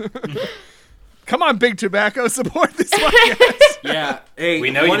us. Come on, Big Tobacco, support this podcast. Yeah. Hey, We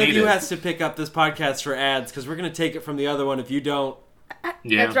know one you of need you it. has to pick up this podcast for ads because we're going to take it from the other one. If you don't,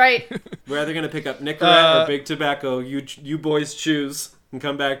 Yeah. That's right. we're either going to pick up Nicorette or Big Tobacco. You boys choose and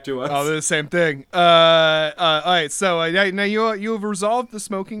come back to us. Oh, they're the same thing. All right, so now you have resolved the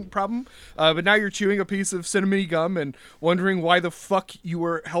smoking problem, but now you're chewing a piece of cinnamon gum and wondering why the fuck you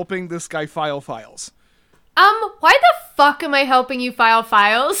were helping this guy file files. Why the fuck am I helping you file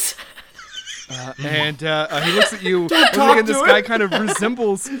files? And he looks at you. Once talk again, this to guy him. kind of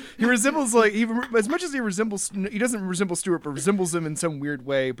resembles. He resembles like even as much as he resembles. He doesn't resemble Stuart, but resembles him in some weird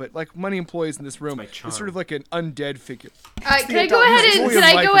way. But like many employees in this room, my he's charm. sort of like an undead figure. Can I go ahead and His joy in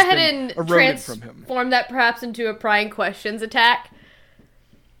life has been and eroded from him. transform that perhaps into a prying questions attack?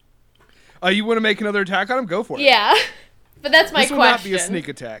 You want to make another attack on him? Go for it. Yeah, but that's my This will question. not be a sneak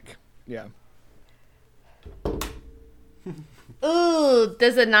attack. Yeah. Ooh,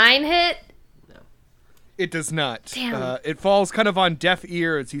 does a 9 hit? It does not. Damn. It falls kind of on deaf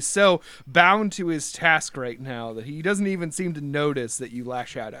ears. He's so bound to his task right now that he doesn't even seem to notice that you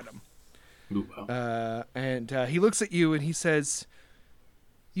lash out at him. Ooh, wow. And he looks at you and he says,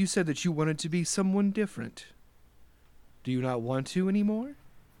 "You said that you wanted to be someone different. Do you not want to anymore?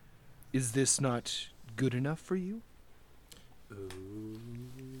 Is this not good enough for you?"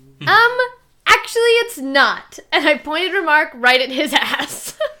 Actually, it's not. And I pointed remark right at his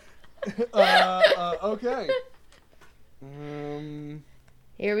ass. Okay.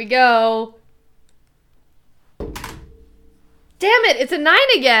 Here we go. Damn it, it's a 9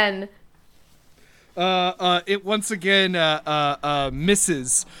 again. It once again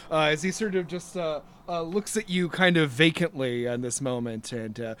misses as he sort of just looks at you kind of vacantly in this moment,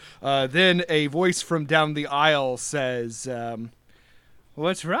 and then a voice from down the aisle says,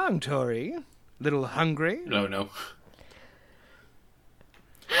 "What's wrong, Tori? Little hungry?" No, no.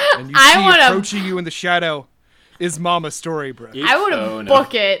 And you I see wanna- approaching you in the shadow is Mama Storybrooke. I want to Oh, no.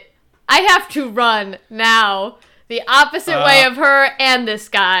 book it. I have to run now. The opposite way of her and this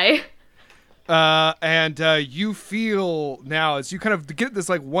guy. And you feel now, as you kind of get this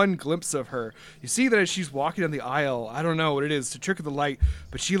like one glimpse of her, you see that as she's walking down the aisle, I don't know what it is, it's a trick of the light,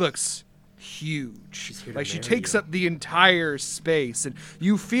 but she looks huge. here to Like she marry takes you. up the entire space, and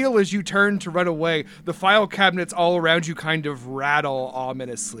you feel as you turn to run away, the file cabinets all around you kind of rattle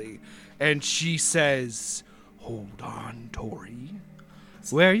ominously. And she says, "Hold on, Tori.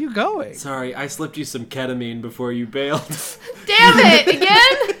 Where are you going?" Sorry, I slipped you some ketamine before you bailed. Damn it,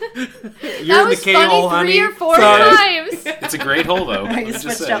 again? You're That in was the K-hole, funny honey. 3 or 4 Sorry. times. It's a great hole, though. Let You me just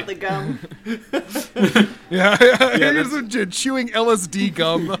switched say. out the gum. Yeah, that's- you're just chewing LSD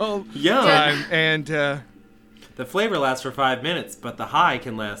gum the whole Yum. time. And The flavor lasts for 5 minutes, but the high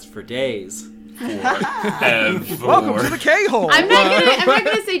can last for days. welcome to the K-hole. I'm not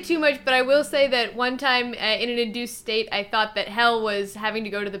gonna say too much, but I will say that one time in an induced state, I thought that hell was having to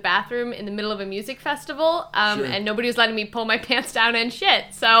go to the bathroom in the middle of a music festival, and nobody was letting me pull my pants down and shit.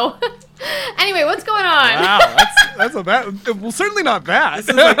 So, anyway, what's going on? Wow, that's a bad. Well, certainly not bad. This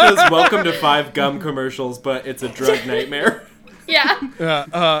is like those Welcome to 5 gum commercials, but it's a drug nightmare. Yeah.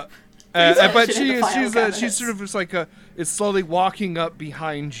 But shit she in the file she's cabinets. sort of just like is slowly walking up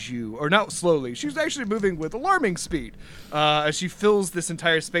behind you, or not slowly. She's actually moving with alarming speed as she fills this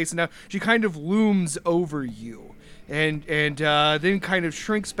entire space, and now she kind of looms over you, and then kind of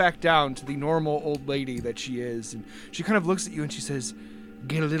shrinks back down to the normal old lady that she is, and she kind of looks at you and she says,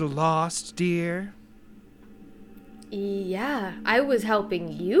 "Get a little lost, dear." Yeah, I was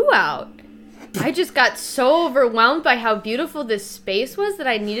helping you out. I just got so overwhelmed by how beautiful this space was that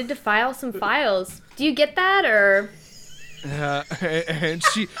I needed to file some files. Do you get that, or? And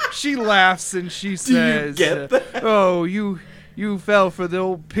she laughs and she says, get that? "Oh, you fell for the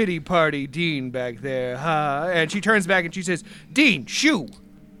old pity party, Dean, back there, huh?" And she turns back and she says, "Dean, shoo!"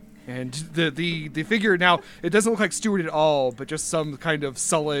 And the figure now, it doesn't look like Stuart at all, but just some kind of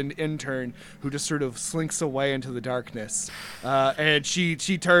sullen intern who just sort of slinks away into the darkness. And she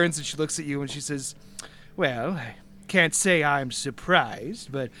turns and she looks at you and she says, "Well, I can't say I'm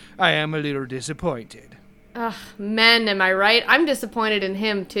surprised, but I am a little disappointed." Ugh, men, am I right? I'm disappointed in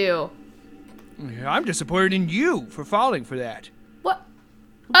him, too. "I'm disappointed in you for falling for that. What?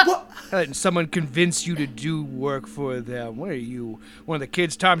 Letting someone convince you to do work for them. What are you, one of the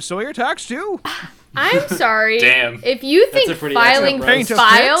kids Tom Sawyer talks to?" I'm sorry. Damn. If you That's think a pretty filing excellent roast. Paint of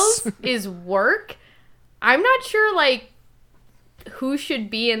files pits? is work, I'm not sure, like, who should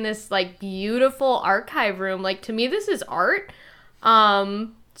be in this, like, beautiful archive room. Like, to me, this is art.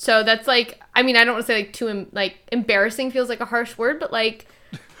 So that's like, I mean, I don't want to say like too embarrassing feels like a harsh word, but like,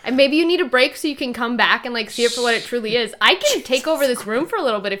 and maybe you need a break so you can come back and like see it for what it truly is. I can take over this room for a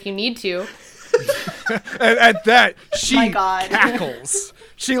little bit if you need to. And at that, she My God. cackles.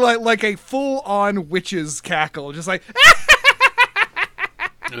 She like a full-on witch's cackle, just like,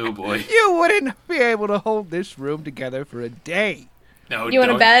 Oh boy. you wouldn't be able to hold this room together for a day. No, You want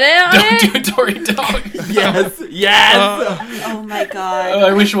to don't- bet it on Don't it? do it, Dory Dog. Yes, yes. Oh my god.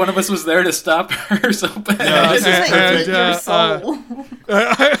 I wish one of us was there to stop her so bad. This is like and, your soul.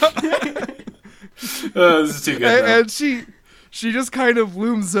 This is too good. though. And she just kind of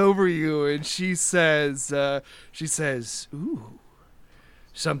looms over you and she says, ooh,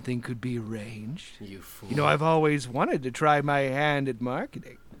 something could be arranged. You fool. You know, I've always wanted to try my hand at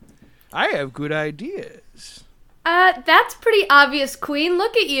marketing. I have good ideas. That's pretty obvious, Queen.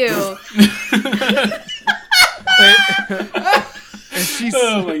 Look at you. And she's,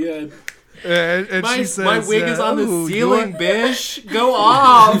 Oh my god. and my, she says, my wig is on the "Ooh, ceiling, Bish. Go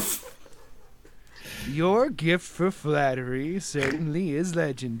off. Your gift for flattery certainly is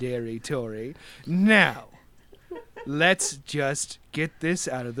legendary, Tori. Now, let's just get this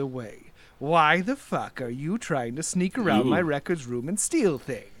out of the way. Why the fuck are you trying to sneak around my records room and steal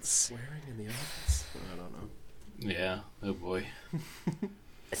things? Wearing in the office? I don't know. Yeah. Oh boy.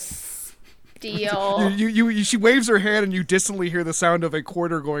 Deal. She waves her hand and you distantly hear the sound of a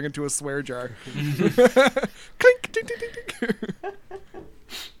quarter going into a swear jar. Clink, ding, ding, ding, ding.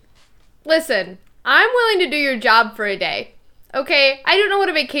 Listen, I'm willing to do your job for a day. Okay, I don't know what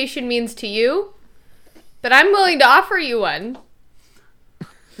a vacation means to you, but I'm willing to offer you one.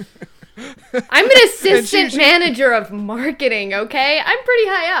 I'm an assistant manager of marketing, okay? I'm pretty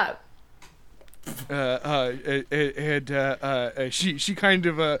high up. She kind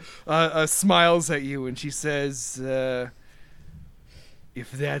of smiles at you and she says,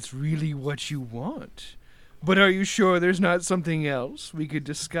 if that's really what you want. But are you sure there's not something else we could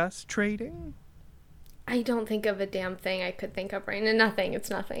discuss trading? I don't think of a damn thing I could think of right now. Nothing. It's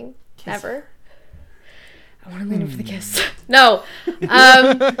nothing. Ever. I want to lean in for the kiss. No. No,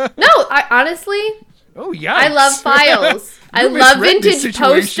 I honestly, Oh, yeah. I love files. I You love misread this vintage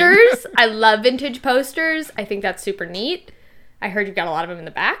situation. posters. I love vintage posters. I think that's super neat. I heard you've got a lot of them in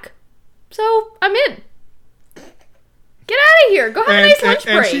the back. So, I'm in. Get out of here. Go have a nice lunch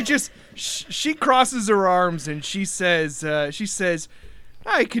break. And she just she crosses her arms and she says,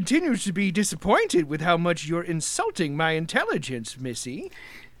 I continue to be disappointed with how much you're insulting my intelligence, Missy.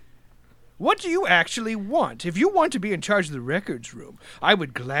 What do you actually want? If you want to be in charge of the records room, I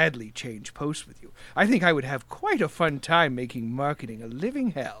would gladly change posts with you. I think I would have quite a fun time making marketing a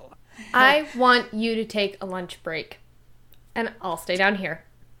living hell. I want you to take a lunch break. And I'll stay down here.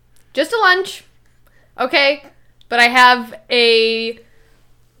 Just a lunch. Okay? But I have a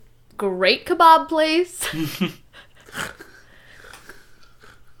great kebab place.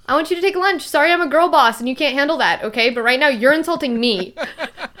 I want you to take lunch. Sorry, I'm a girl boss and you can't handle that, okay? But right now you're insulting me.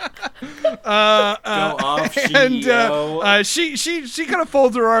 Go off, And she kind of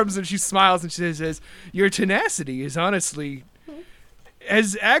folds her arms and she smiles and she says, your tenacity is honestly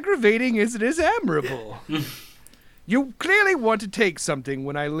as aggravating as it is admirable. You clearly want to take something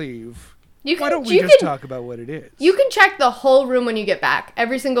when I leave. Why don't we just talk about what it is? You can check the whole room when you get back.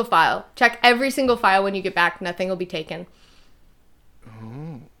 Every single file. Check every single file when you get back. Nothing will be taken.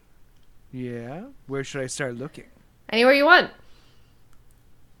 Oh. Yeah? Where should I start looking? Anywhere you want.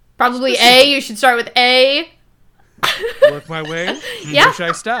 Probably A. You should start with A. Work my way? Yeah. Where should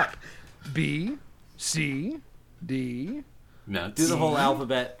I stop? B, C, D, No, Do the whole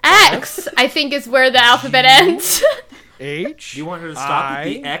alphabet. X, I think, is where the alphabet ends. H. Do you want her to stop at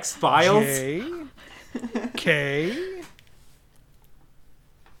the I, X files? J, K,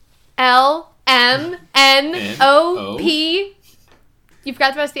 L, M, N, O, P. You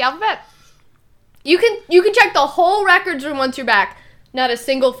forgot the rest of the alphabet. You can check the whole records room once you're back. Not a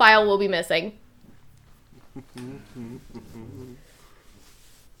single file will be missing.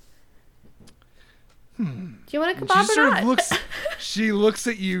 Do you want a kebab She or sort not? of looks. She looks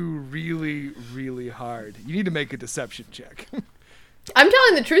at you really, really hard. You need to make a deception check. I'm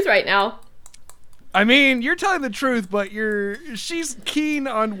telling the truth right now. I mean, you're telling the truth, but she's keen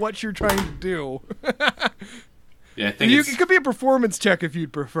on what you're trying to do. Yeah, I think It could be a performance check if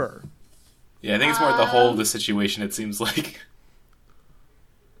you'd prefer. yeah, I think it's more the whole of the situation. It seems like.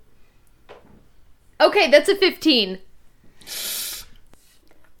 Okay, that's a 15.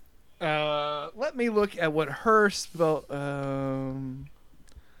 Let me look at what her spell. La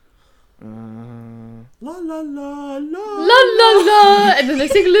la la la. La la la, and then they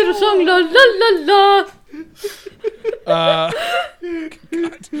sing a little song. La la la la.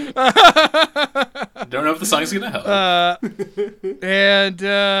 Don't know if the song's gonna help.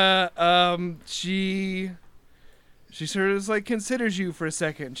 She sort of like considers you for a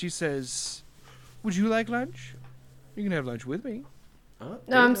second. She says, "Would you like lunch? You can have lunch with me."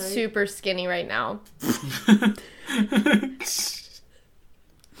 No, I'm super skinny right now.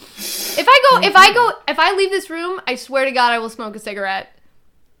 If I leave this room, I swear to God I will smoke a cigarette.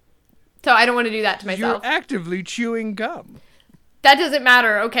 So I don't want to do that to myself. You're actively chewing gum. That doesn't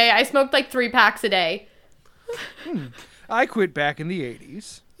matter, okay? I smoked like 3 packs a day. I quit back in the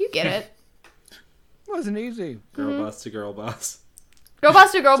 80s. You get it. Wasn't easy. Girl boss to girl boss. Girl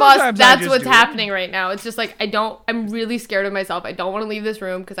boss to girl boss, Sometimes I that's just what's do it. happening right now. It's just like, I'm really scared of myself. I don't want to leave this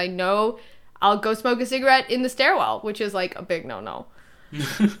room because I know I'll go smoke a cigarette in the stairwell, which is like a big no-no.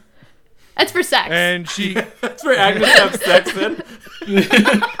 That's for sex. And she... That's where Agnes have sex in. it's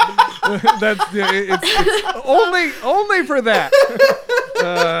only for that.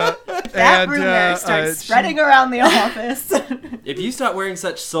 That rumor starts spreading around the office. If you stop wearing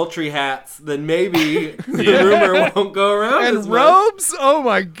such sultry hats, then maybe the rumor won't go around as And much. robes? Oh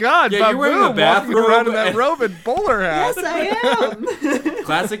my God! Yeah, you're wearing a Baboon walking bathrobe around in that and- robe and bowler hat. Yes, I am.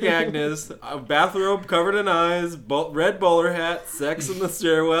 Classic Agnes, a bathrobe covered in eyes, red bowler hat, sex in the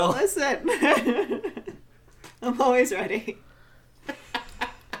stairwell. Listen. I'm always ready.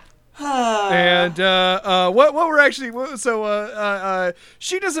 And what we're actually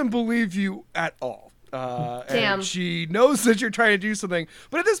she doesn't believe you at all. Damn. And she knows that you're trying to do something,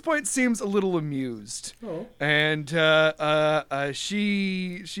 but at this point seems a little amused. Oh. And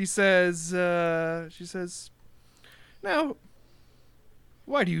she says, "Now,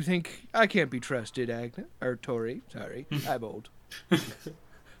 why do you think I can't be trusted, Agnes or Tori? Sorry, I'm old."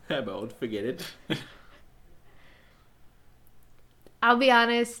 I'm old, forget it. I'll be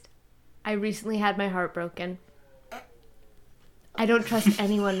honest, I recently had my heart broken. I don't trust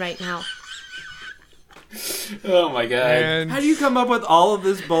anyone right now. Oh my God. And How do you come up with all of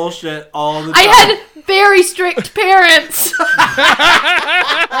this bullshit all the time? I had very strict parents.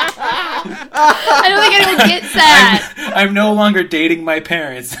 I don't think anyone gets that. I'm no longer dating my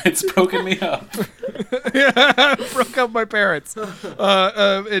parents. It's broken me up. broke up my parents.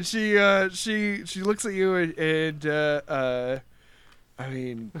 And she looks at you and I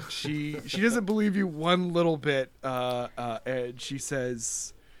mean, she doesn't believe you one little bit. And she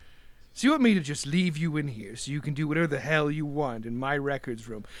says, "So you want me to just leave you in here so you can do whatever the hell you want in my records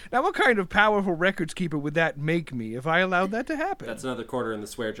room? Now, what kind of powerful records keeper would that make me if I allowed that to happen?" That's another quarter in the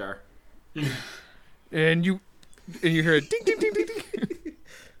swear jar. And you hear a ding, ding, ding, ding, ding.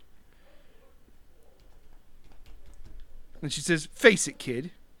 And she says, "Face it, kid.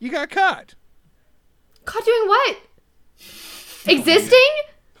 You got caught." Caught doing what? Existing?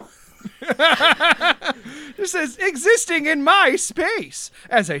 It says, "Existing in my space."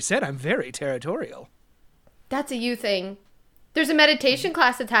 As I said, I'm very territorial. That's a you thing. There's a meditation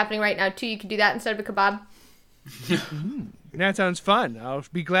class that's happening right now, too. You can do that instead of a kebab. That sounds fun. I'll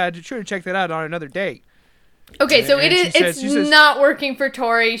be glad to check that out on another day. Okay, so And it's she says- not working for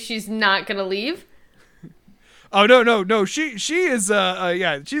Tori. She's not going to leave. Oh, no. She is,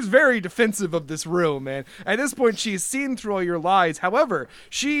 she's very defensive of this room, man. At this point, she's seen through all your lies. However,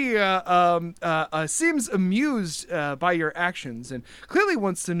 she seems amused by your actions and clearly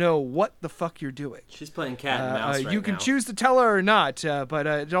wants to know what the fuck you're doing. She's playing cat and mouse right You can now. choose to tell her or not, but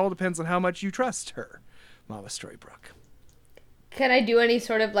it all depends on how much you trust her, Mama Storybrooke. Can I do any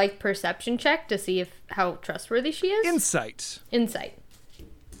sort of, like, perception check to see how trustworthy she is? Insight. Insight.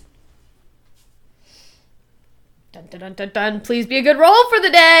 Dun, dun, dun, dun, dun. Please be a good roll for the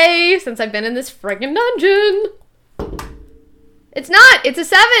day, since I've been in this friggin' dungeon. It's not. It's a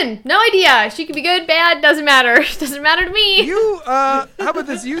 7. No idea. She could be good, bad. Doesn't matter. Doesn't matter to me. You, how about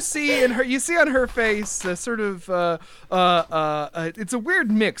this? You see on her face a sort of, it's a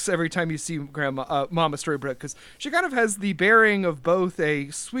weird mix every time you see Mama Storybrooke, because she kind of has the bearing of both a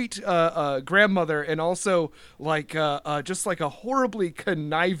sweet grandmother and also like just like a horribly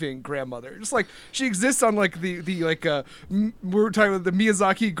conniving grandmother. Just like she exists on like the we're talking about the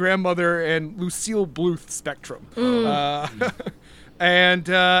Miyazaki grandmother and Lucille Bluth spectrum. And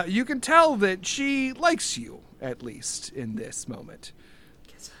you can tell that she likes you, at least in this moment.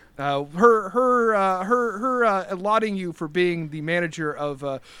 Her allotting you for being the manager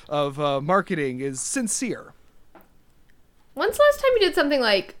of marketing is sincere. When's the last time you did something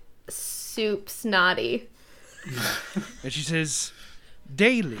like soup snotty? And she says,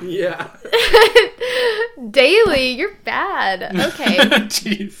 "Daily." Yeah. Daily? You're bad. Okay.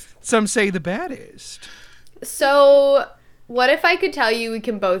 Jeez. Some say the baddest. So, what if I could tell you we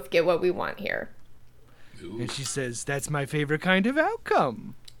can both get what we want here? And she says, that's my favorite kind of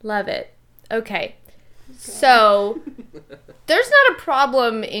outcome. Love it. Okay. So, there's not a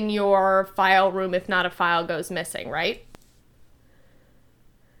problem in your file room if not a file goes missing, right?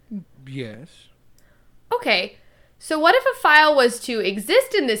 Yes. Okay. So what if a file was to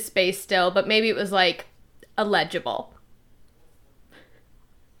exist in this space still, but maybe it was, like, illegible?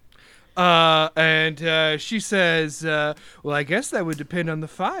 And she says, well, I guess that would depend on the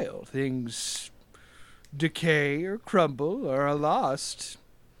file. Things decay or crumble or are lost.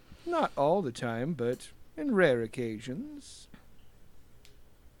 Not all the time, but in rare occasions.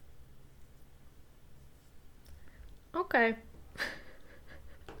 Okay.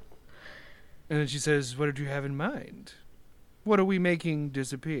 And then she says, what did you have in mind? What are we making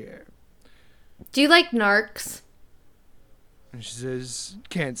disappear? Do you like narcs? And she says,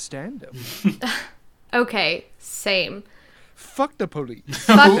 can't stand them. Okay, same. Fuck the police.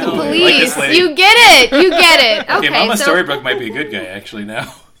 Fuck the like police. this lady. You get it. You get it. Okay, Okay, Mama so, Storybrooke might be a good guy actually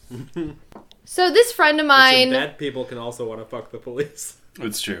now. so this friend of Some mine, bad people can also want to fuck the police.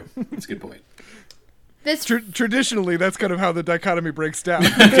 It's true. That's a good point. this Traditionally, that's kind of how the dichotomy breaks down.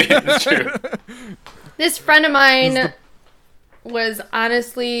 Okay, that's true. this friend of mine was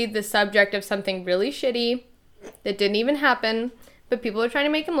honestly the subject of something really shitty that didn't even happen, but people are trying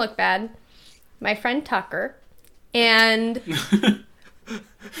to make him look bad. My friend Tucker. And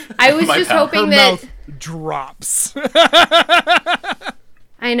I was My just pal. hoping Her that... mouth drops.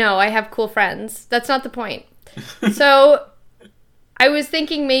 I know, I have cool friends. That's not the point. So, I was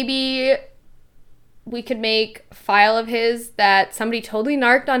thinking maybe we could make a file of his that somebody totally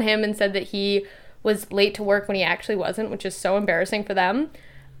narked on him and said that he was late to work when he actually wasn't, which is so embarrassing for them.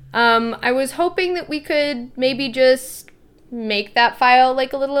 I was hoping that we could maybe just make that file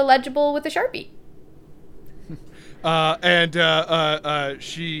like a little illegible with a Sharpie.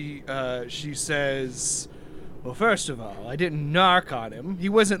 She says, well, first of all, I didn't narc on him. He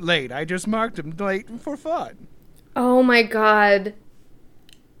wasn't late. I just marked him late for fun. Oh my god.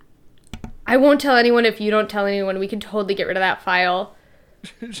 I won't tell anyone if you don't tell anyone. We can totally get rid of that file.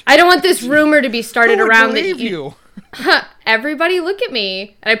 I don't want this rumor to be started Who would around believe that you? Everybody look at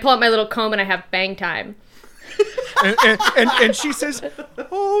me. And I pull out my little comb and I have bang time. and she says,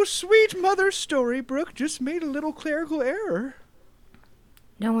 oh, sweet Mother Storybrooke just made a little clerical error.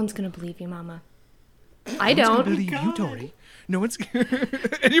 No one's gonna believe you, Mama. I No one's don't. gonna believe you, Dory. No one's.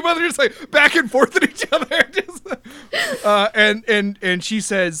 And your mother just like back and forth at each other. And she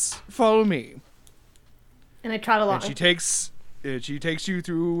says, "Follow me." And I trot along. And she takes you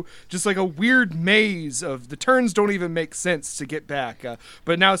through just like a weird maze of the turns don't even make sense to get back.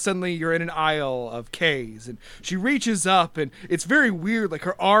 But now suddenly you're in an aisle of K's, and she reaches up, and it's very weird. Like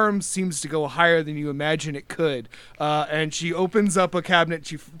her arm seems to go higher than you imagine it could. And she opens up a cabinet.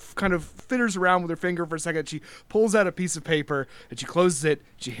 She kind of fiddles around with her finger for a second. She pulls out a piece of paper, and she closes it.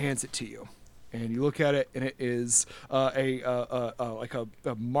 She hands it to you, and you look at it, and it is like a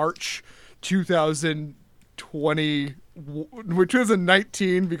March 2020.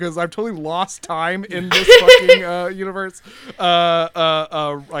 2019, because I've totally lost time in this fucking universe.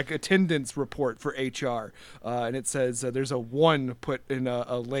 Like attendance report for HR, and it says there's a 1 put in a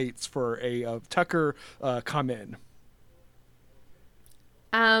lates for a Tucker come in.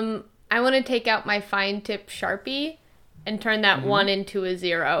 I want to take out my fine tip Sharpie and turn that 1 into a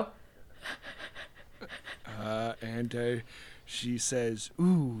 0. And she says,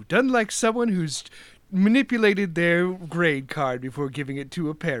 "Ooh, done like someone who's manipulated their grade card before giving it to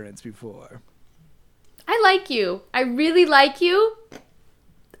a parents before." I like you. I really like you.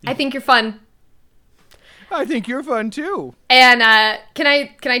 I think you're fun. I think you're fun too. And can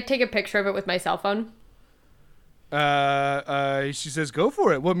I take a picture of it with my cell phone? She says, "Go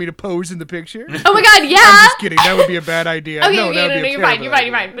for it. Want me to pose in the picture?" Oh my god, yeah. I'm just kidding. That would be a bad idea. Okay, No, okay, that would no, be a you're terrible fine. You're fine.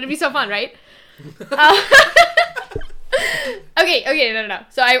 idea. You're fine. But it'd be so fun, right? Okay, no.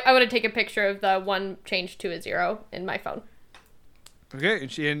 So I want to take a picture of the 1 changed to a 0 in my phone. Okay,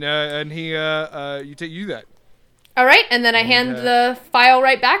 and he you do that, All right, and then I hand the file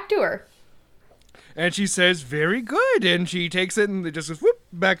right back to her. and she says, "Very good," and she takes it and it just goes whoop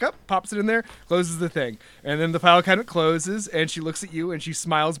back up, pops it in there, closes the thing, and then the file kind of closes, and she looks at you and she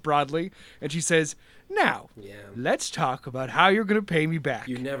smiles broadly, and she says, "Now, let's talk about how you're going to pay me back."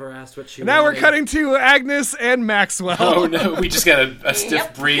 You never asked what she Now wanted. we're cutting to Agnes and Maxwell. Oh no, we just got a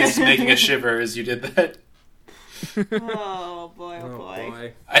stiff breeze making a shiver as you did that. Oh boy, oh Oh, boy.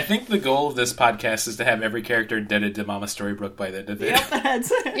 boy. I think the goal of this podcast is to have every character indebted to Mama Storybrooke by the end of it. Yep,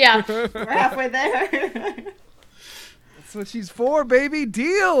 that's Yeah. we're halfway there. That's what she's for, baby.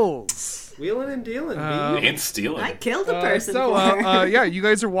 Deals. Wheeling and dealing, And stealing. I killed a person So, for her. yeah, you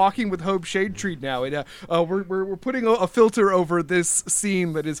guys are walking with Hope Shade Tree now, and we're putting a filter over this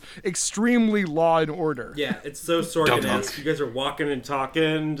scene that is extremely law and order. Yeah, it's so Sorkin-esque. You guys are walking and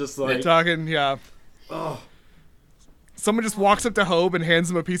talking, just like... Talking, yeah. Oh. Someone just walks up to Hope and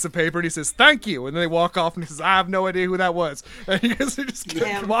hands him a piece of paper, and he says, "Thank you," and then they walk off, and he says, "I have no idea who that was." And you guys are just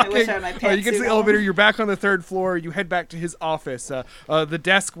Damn, I walking. wish I had my You get to pantsuit the on. elevator. You're back on the 3rd floor. You head back to his office. The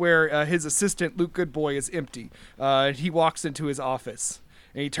desk where his assistant Luke Goodboy is empty. He walks into his office.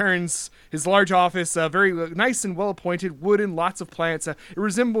 And he turns his large office, very nice and well appointed, wooden, lots of plants. It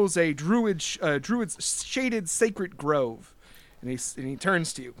resembles a druid's shaded sacred grove. And he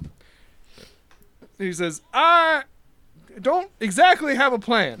turns to you. And he says, "I don't exactly have a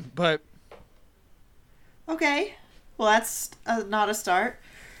plan, but Okay. Well, that's not a start.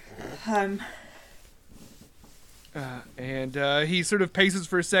 And he sort of paces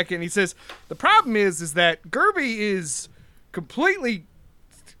for a second. He says, "The problem is that Gerby is completely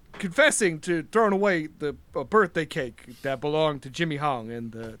confessing to throwing away the birthday cake that belonged to Jimmy Hong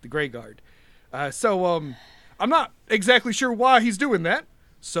and the Grey Guard. So I'm not exactly sure why he's doing that.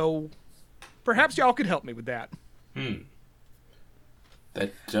 So perhaps y'all could help me with that."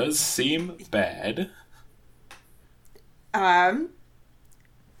 That does seem bad. Can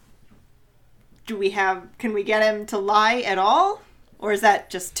we get him to lie at all? Or is that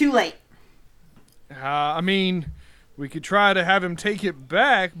just too late? I mean, we could try to have him take it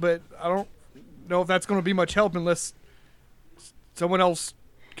back, but I don't know if that's going to be much help unless someone else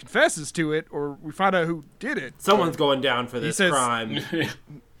confesses to it or we find out who did it. Someone's going down for this says- crime.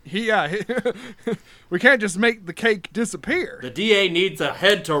 We can't just make the cake disappear. The DA needs a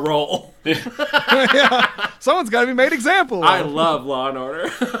head to roll. Someone's got to be made example of. I love Law and Order.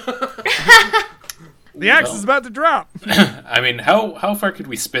 The axe is about to drop. I mean, how far could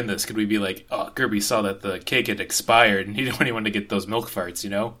we spin this? Could we be like, "Oh, Gerby saw that the cake had expired and he didn't want anyone to get those milk farts," you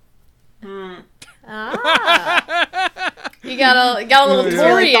know? You got a little Yeah.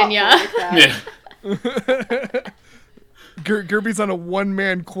 Tory in thoughtful ya. like that. Yeah. Gerby's on a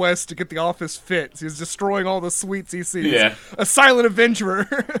one-man quest to get the office fit. He's destroying all the sweets he sees. Yeah. A silent adventurer.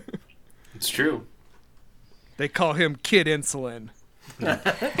 It's true. They call him Kid Insulin.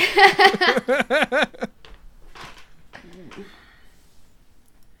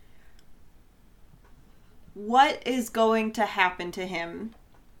 What is going to happen to him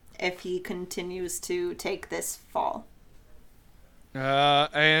if he continues to take this fall? He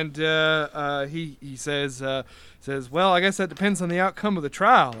says, "Well, I guess that depends on the outcome of the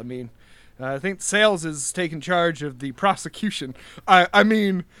trial. I mean, I think Sales is taking charge of the prosecution. I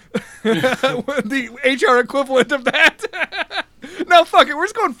mean, the HR equivalent of that. No, fuck it. We're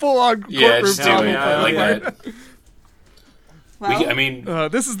just going full on courtroom Yeah, just do drama. it. I like okay. that. Well, I mean,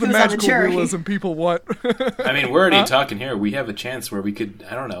 This is the Who's on the magical jury? realism people want. we're already talking here. We have a chance where we could,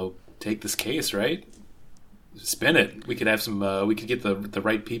 I don't know, take this case, right? Spin it. We could have some. We could get the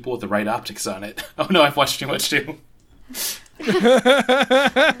right people with the right optics on it. Oh no, I've watched too much too.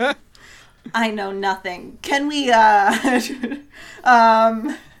 I know nothing. Can we can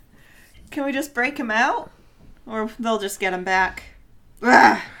we just break him out? Or they'll just get him back?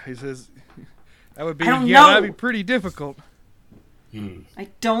 Ugh, He says, "That would be I don't that'd know. be pretty difficult." I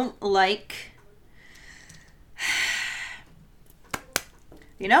don't like...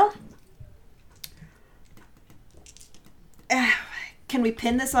 You know? Can we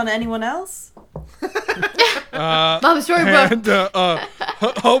pin this on anyone else? Mom, storybook. And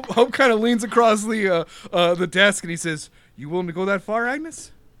Hope kind of leans across the desk and he says, "You willing to go that far,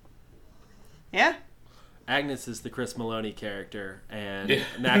 Agnes?" Yeah? Agnes is the Chris Maloney character, and Yeah.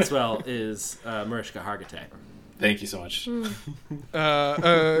 Maxwell is Mariska Hargitay. Thank you so much.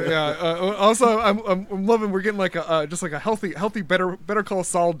 Also, I'm loving. We're getting like a just like a healthy Better Call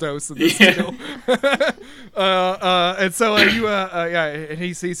Saul dose of this Yeah. deal. And so and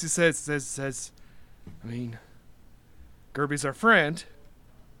he says, "I mean, Gerby's our friend.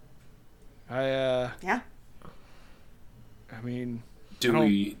 Yeah? I mean, Do I don't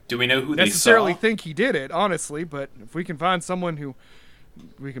we know who they necessarily saw? think he did it, honestly, but if we can find someone who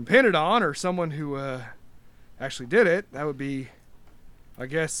we can pin it on, or someone who actually did it, that would be, I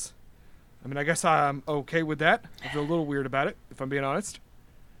guess I'm okay with that. I feel a little weird about it, if I'm being honest."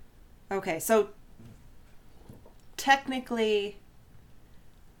 Okay, so... Technically...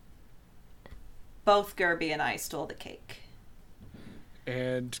 Both Gerby and I stole the cake.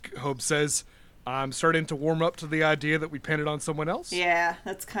 And Hope says, "I'm starting to warm up to the idea that we pin it on someone else." Yeah,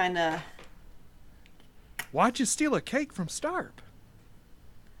 that's kind of... Why'd you steal a cake from Starp?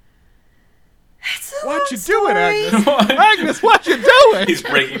 It's a What long you doing, story. Agnes? Agnes, what you doing? He's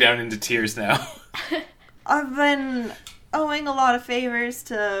breaking down into tears now. I've been owing a lot of favors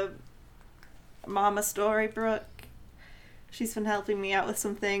to Mama Storybrooke. She's been helping me out with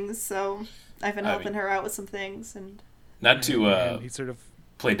some things, so I've been helping her out with some things. And Not to And he sort of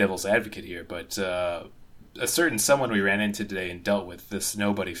play devil's advocate here, but a certain someone we ran into today and dealt with, this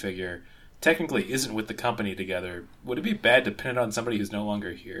nobody figure, technically isn't with the company together. Would it be bad to pin it on somebody who's no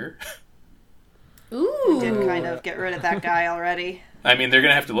longer here? Ooh. did kind of get rid of that guy already. I mean, they're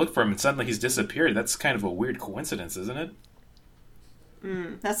going to have to look for him, and suddenly he's disappeared. That's kind of a weird coincidence, isn't it?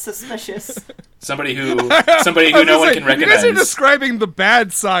 That's suspicious. Somebody who I no was one gonna can say, You guys recognize. are describing the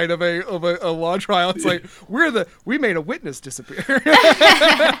bad side of a law trial. It's like we made a witness disappear.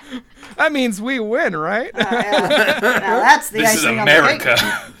 That means we win, right? Yeah. Now that's the This is icing on the cake.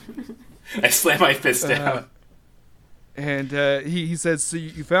 America. I slam my fist down. And he says, so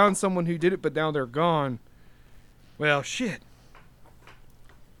you found someone who did it, but now they're gone. Well, shit.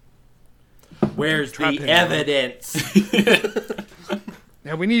 Where's Trap the him. evidence?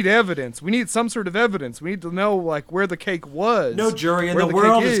 Now we need evidence. We need some sort of evidence. We need to know like where the cake was. No jury in where the cake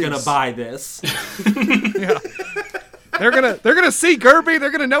world is going to buy this. Yeah. They're gonna see Gerby. They're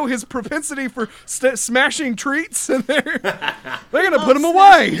gonna know his propensity for smashing treats, and they're gonna put him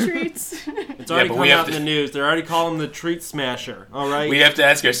away. Treats. It's already but come we have out in to- the news. They're already calling him the treat smasher. All right. We have to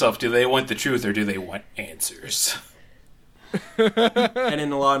ask ourselves, do they want the truth or do they want answers? And in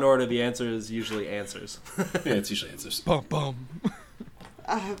the Law and Order, the answer is usually answers. Yeah, it's usually answers. Bum bum.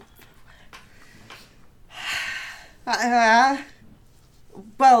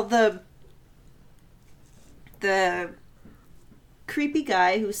 Well, the creepy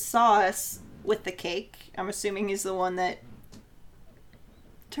guy who saw us with the cake, I'm assuming he's the one that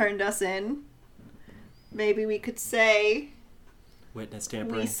turned us in. Maybe we could say Witness we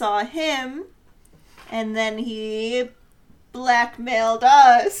tampering. saw him, and then he blackmailed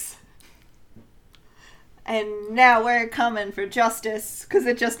us. And now we're coming for justice, because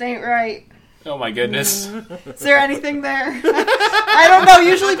it just ain't right. Oh my goodness. Is there anything there? I don't know.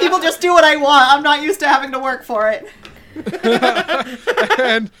 Usually people just do what I want. I'm not used to having to work for it.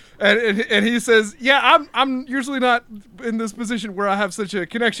 and he says, "Yeah, I'm usually not in this position where I have such a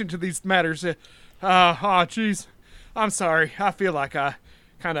connection to these matters. Jeez, I'm sorry. I feel like I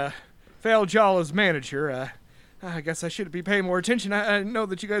kind of failed y'all as manager. I guess I should be paying more attention. I know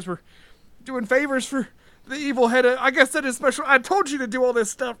that you guys were doing favors for the evil head. I guess that is special. I told you to do all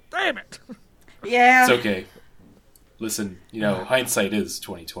this stuff. Damn it." Yeah. It's okay. Listen, hindsight is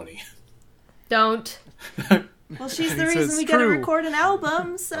 2020. Don't. Well, she's the He reason says, we got to "True." record an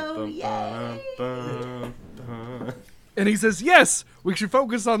album, so yay. And he says, "Yes, we should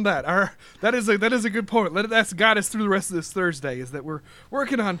focus on that. That is a good point. That's got us through the rest of this Thursday. Is that we're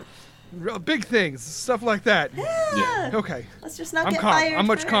working on big things, stuff like that." Yeah. Okay. Let's just not I'm get calm. fired I'm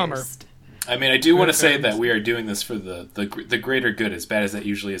much first. calmer. I mean, I do want to say that we are doing this for the greater good, as bad as that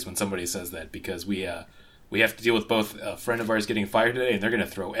usually is when somebody says that, because we have to deal with both a friend of ours getting fired today, and they're going to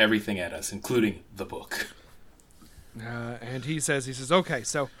throw everything at us, including the book. And he says, "Okay,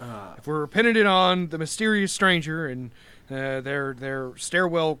 so if we're pinning it on the mysterious stranger and their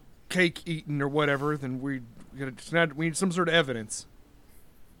stairwell cake eaten or whatever, then we need some sort of evidence."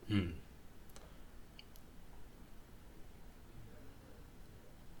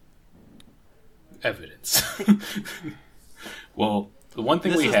 Evidence. Well, the one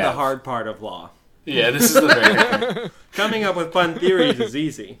thing This we is have. the hard part of law. Yeah, this is the very hard part. Coming up with fun theories is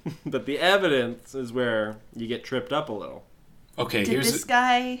easy, but the evidence is where you get tripped up a little. Okay, Did this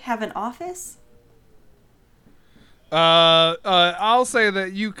guy have an office? I'll say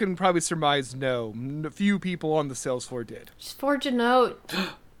that you can probably surmise no. A few people on the sales floor did. Just forge a note.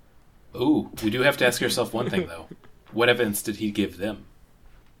 Ooh, we do have to ask ourselves one thing, though. What evidence did he give them?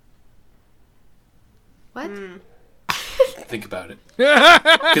 What? Think about it.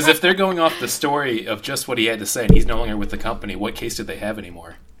 Because if they're going off the story of just what he had to say and he's no longer with the company, what case did they have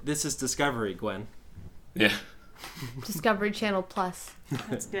anymore? This is Discovery, Gwen. Yeah. Discovery Channel Plus.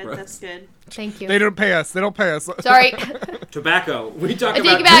 That's good. That's good. Thank you. They don't pay us. Sorry. Tobacco. We talk I about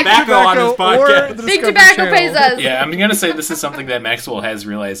take it back. tobacco on this Tobacco or podcast. the Big Discovery Tobacco Channel. pays us. Yeah, I'm going to say this is something that Maxwell has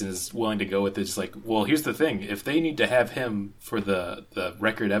realized and is willing to go with. It's like, well, here's the thing. If they need to have him for the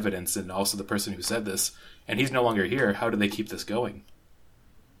record evidence and also the person who said this, and he's no longer here, how do they keep this going?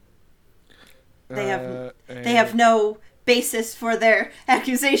 They have no basis for their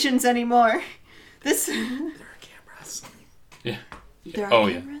accusations anymore. This. There are cameras. Yeah. There are Oh,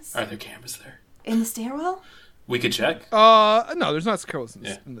 cameras yeah. Are there cameras there? in the stairwell. We could check. No, there's not cameras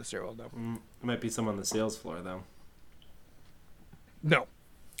Yeah. in the stairwell. No. Might be some on the sales floor, though. No.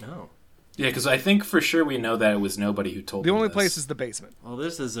 Oh. Yeah, because I think for sure we know that it was nobody who told The them only this. place is the basement. Well,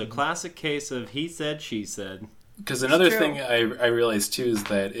 this is a classic case of he said, she said. Because another true. thing I realized too is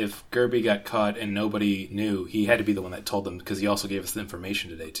that if Gerby got caught and nobody knew, he had to be the one that told them because he also gave us the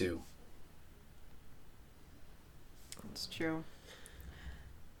information today too. It's true.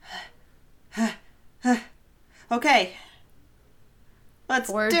 Okay. Let's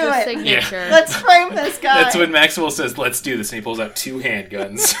Forge do a it. signature. Let's frame this guy. That's when Maxwell says, "Let's do this," and he pulls out 2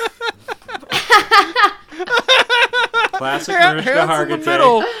 handguns. Classic Hands Mariska in the Hargitay.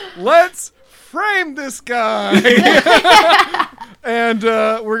 middle. Let's frame this guy. And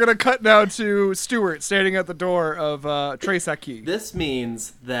we're going to cut now to Stuart standing at the door of Tres Aki. This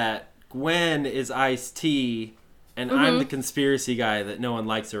means that Gwen is Ice-T, and I'm the conspiracy guy that no one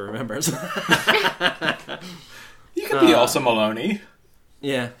likes or remembers. You could be also Maloney.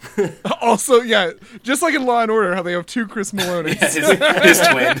 Yeah. Also, yeah, just like in Law and Order, how they have 2 Chris Maloneys. His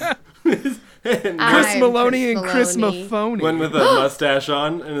twin. Chris Maloney and Chris Maloney. Mafoney. One with a mustache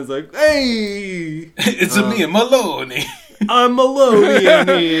on, and is like, "Hey, It's me, Maloney. I'm Maloney in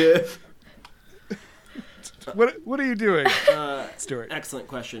here." What are you doing, Stuart? Excellent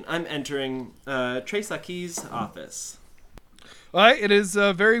question. I'm entering Tres Aki's office. It is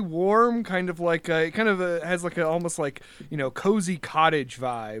very warm, kind of like it kind of has like a almost like cozy cottage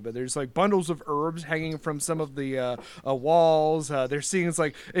vibe. There's like bundles of herbs hanging from some of the walls. They're seeing it's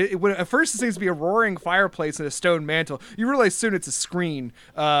like at first it seems to be a roaring fireplace and a stone mantle. You realize soon it's a screen,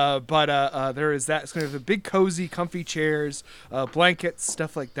 but there is that kind of a big cozy, comfy chairs, blankets,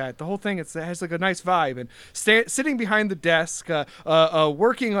 stuff like that. The whole thing it has like a nice vibe. And sitting behind the desk,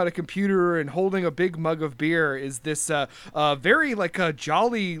 working on a computer and holding a big mug of beer is this very like a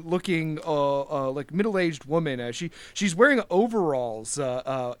jolly looking like middle-aged woman. She's wearing overalls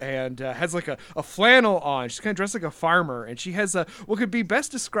and has like a flannel on. She's kind of dressed like a farmer, and she has what could be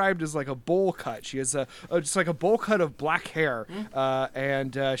best described as like a bowl cut. She has just like a bowl cut of black hair,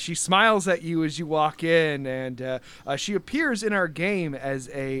 and she smiles at you as you walk in, and she appears in our game as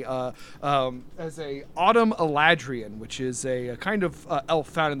a Autumn Eladrian, which is a kind of elf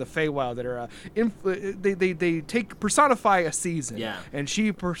found in the Feywild that are they personify a season. Yeah. And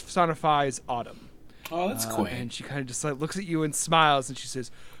she personifies autumn. Oh, that's quaint. And she kind of just like looks at you and smiles, and she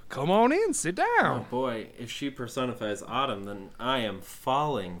says, "Come on in, sit Oh down." boy, if she personifies Autumn, then I am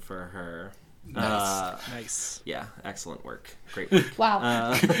falling for her. Nice. Yeah, excellent work. Great work.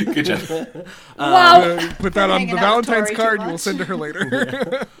 Wow. Good job. Wow. Put that on Hanging the out with Valentine's Tori too card. You will much. send to her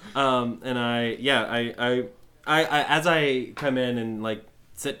later. And I as I come in and like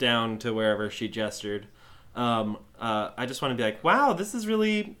sit down to wherever she gestured, I just want to be like, wow, this is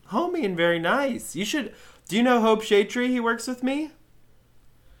really homey and very nice. Do you know Hope Shadetree? He works with me.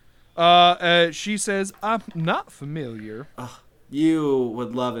 She says, "I'm not familiar." You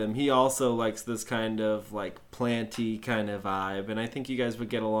would love him. He also likes this kind of like planty kind of vibe, and I think you guys would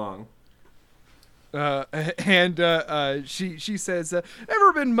get along. She says,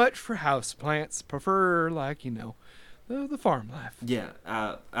 "Never been much for house plants. Prefer like the farm life. Yeah,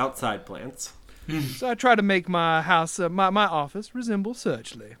 outside plants. So I try to make my house, my office, resemble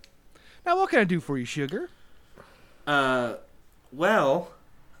suchly. Now, what can I do for you, sugar?" Well,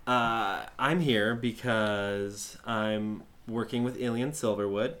 I'm here because I'm working with Ilian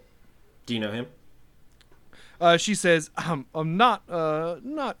Silverwood. Do you know him? She says, I'm not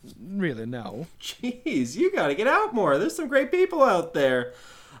really, no. Jeez, you gotta get out more. There's some great people out there.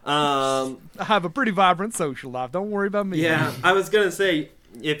 I have a pretty vibrant social life. Don't worry about me. Yeah, I was gonna say,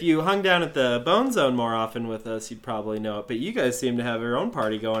 if you hung down at the Bone Zone more often with us, you'd probably know it. But you guys seem to have your own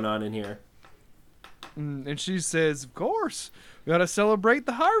party going on in here. And she says, "Of course, we gotta celebrate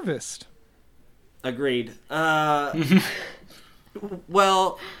the harvest." Agreed.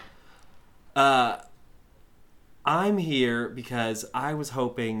 Well, I'm here because I was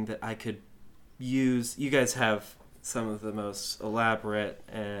hoping that I could use... You guys have some of the most elaborate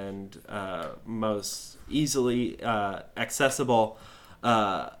and most easily accessible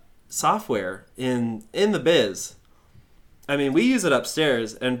software in the biz. I mean, we use it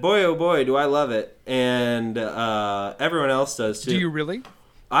upstairs, and boy, oh boy, do I love it. And everyone else does too. Do you really?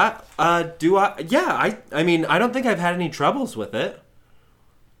 Yeah, I mean, I don't think I've had any troubles with it.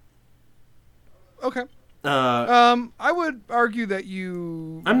 Okay. I would argue that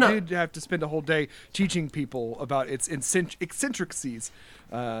you did have to spend a whole day teaching people about its eccentricities.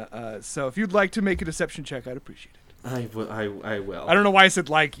 So if you'd like to make a deception check, I'd appreciate it. I will. I don't know why I said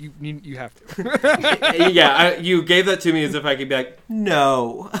like. You have to. Yeah, you gave that to me as if I could be like,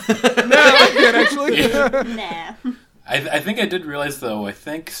 no. No, I did actually. Nah. I think I did realize, though, I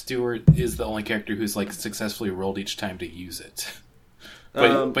think Stuart is the only character who's like successfully rolled each time to use it.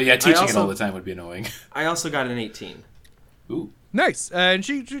 But yeah, teaching it also- all the time would be annoying. I also got an 18. Ooh. Nice. And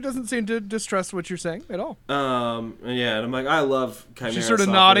she doesn't seem to distrust what you're saying at all. Yeah, and I'm like, I love Chimera She's sort of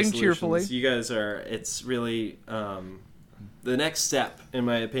Software nodding Solutions. cheerfully. You guys it's really the next step, in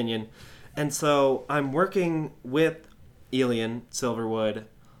my opinion. And so I'm working with Elian Silverwood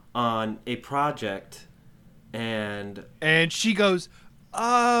on a project, and And she goes,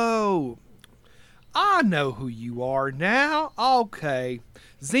 "Oh, I know who you are now. Okay.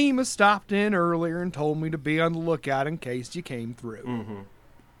 Zima stopped in earlier and told me to be on the lookout in case you came through."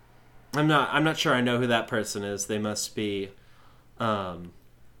 I'm not sure I know who that person is. They must be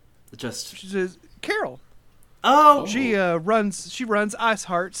just She says, "Carol. oh She runs Ice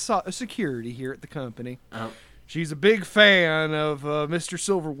Heart Security here at the company. Oh. She's a big fan of Mr.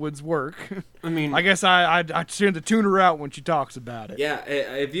 Silverwood's work. I mean, I guess I tend to tune her out when she talks about it." yeah,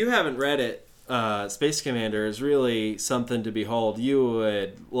 if you haven't read it, Space Commander is really something to behold. You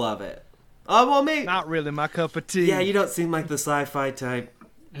would love it. Oh, well, maybe. Not really my cup of tea. Yeah, you don't seem like the sci-fi type.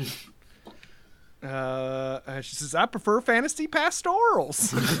 She says, "I prefer fantasy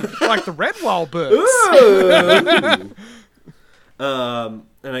pastorals, like the Redwall books." And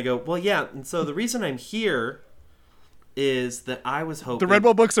I go, well, yeah. And so the reason I'm here is that I was hoping The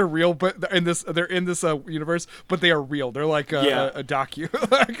Redwall books are real, but they're in this universe, but they are real. They're like a docu,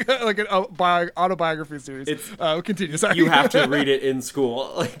 like an autobiography series. Continue. Sorry. you have to read it in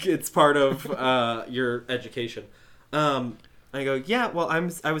school. Like it's part of your education. I go, yeah. Well,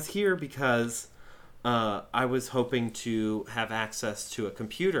 I was here because I was hoping to have access to a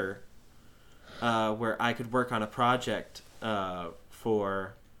computer where I could work on a project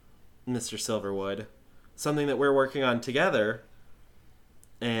for Mr. Silverwood, something that we're working on together.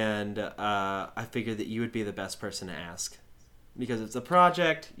 And I figured that you would be the best person to ask. Because it's a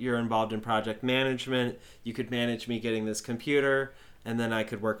project, you're involved in project management, you could manage me getting this computer, and then I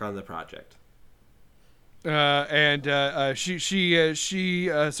could work on the project. She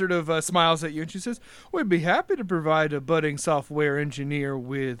sort of smiles at you and she says, "We'd be happy to provide a budding software engineer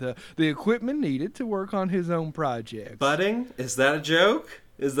with the equipment needed to work on his own projects." Budding? Is that a joke?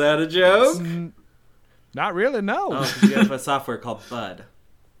 Is that a joke? Not really, no. Oh, 'cause you have a software called Bud.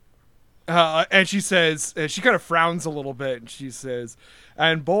 And she says, she kind of frowns a little bit, and she says,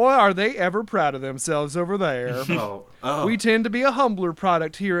 "And boy, are they ever proud of themselves over there." Oh. We tend to be a humbler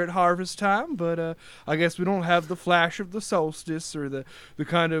product here at harvest time, but I guess we don't have the flash of the solstice or the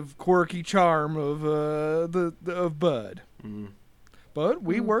kind of quirky charm of of Bud. But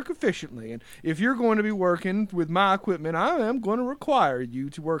we work efficiently, and if you're going to be working with my equipment, I am going to require you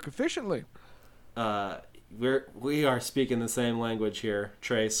to work efficiently. We are speaking the same language here,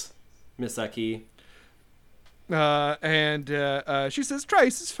 Trace. Misaki. She says,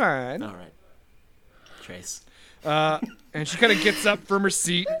 "Trace is fine." All right. Trace. And she kind of gets up from her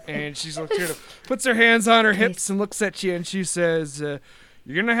seat, and she's like, puts her hands on her hips and looks at you, and she says, "You're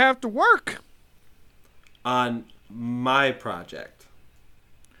gonna have to work." On my project.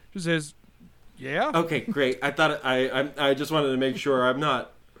 She says, "Yeah." Okay, great. I thought I just wanted to make sure I'm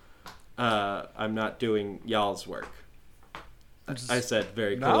not doing y'all's work. I said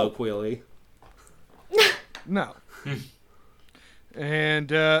very No. colloquially. No. And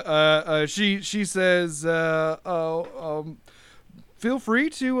she says, "Feel free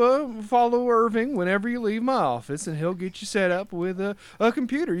to follow Irving whenever you leave my office, and he'll get you set up with a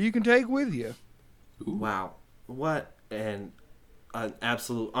computer you can take with you." Wow, what an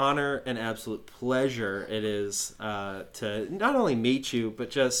absolute honor and absolute pleasure it is to not only meet you but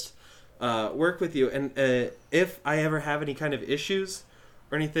just work with you. And if I ever have any kind of issues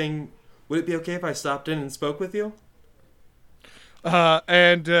or anything, would it be okay if I stopped in and spoke with you?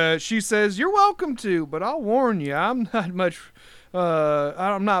 And she says, "You're welcome to, but I'll warn you, I'm not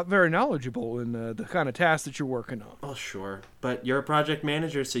very knowledgeable in the kind of tasks that you're working on." Oh, sure. But you're a project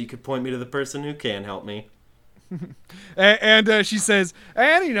manager, so you could point me to the person who can help me. And she says,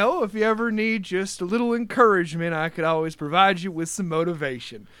 "And if you ever need just a little encouragement, I could always provide you with some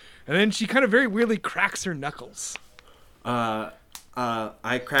motivation." And then she kind of very weirdly cracks her knuckles. I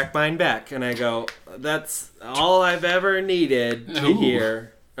crack mine back and I go, "That's all I've ever needed to Ooh.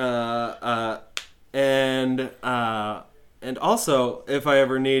 hear." And also, if I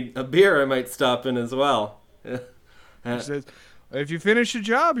ever need a beer, I might stop in as well. She says, "If you finish a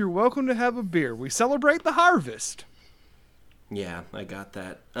job, you're welcome to have a beer. We celebrate the harvest." Yeah, I got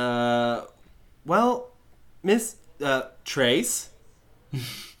that. Well, Miss Trace,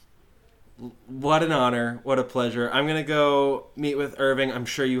 what an honor, what a pleasure. I'm gonna go meet with Irving. I'm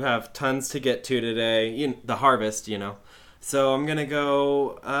sure you have tons to get to today. The harvest, So I'm gonna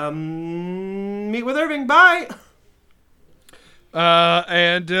go meet with Irving. Bye. She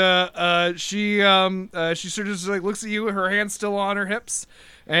sort of just like looks at you, her hands still on her hips,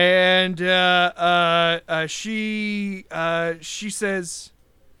 and she says,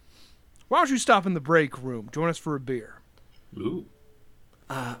 "Why don't you stop in the break room? Join us for a beer." Ooh.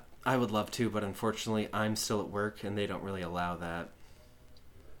 I would love to, but unfortunately, I'm still at work, and they don't really allow that.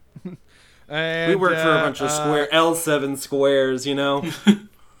 And, We work for a bunch of L7 squares, you know?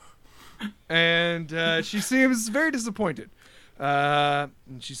 And she seems very disappointed. And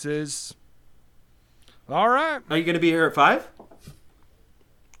she says, "All right, Are you going to be here at 5?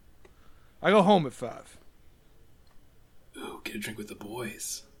 I go home at 5. Ooh, get a drink with the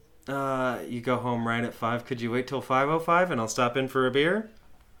boys. You go home right at 5. Could you wait till 5:05 and I'll stop in for a beer?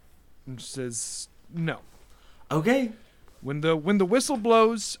 And she says, "No. Okay. When the whistle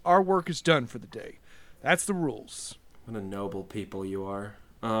blows, our work is done for the day. That's the rules." What a noble people you are.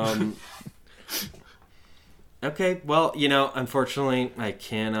 Okay, well, unfortunately, I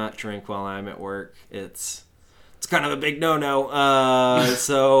cannot drink while I'm at work. It's kind of a big no-no.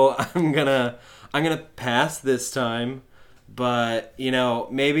 So I'm gonna pass this time. But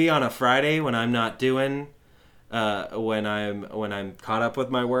maybe on a Friday when I'm not doing, when I'm caught up with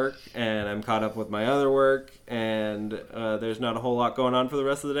my work and I'm caught up with my other work and there's not a whole lot going on for the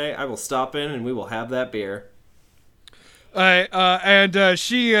rest of the day, I will stop in and we will have that beer.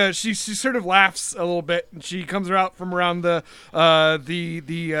 She sort of laughs a little bit, and she comes out from around the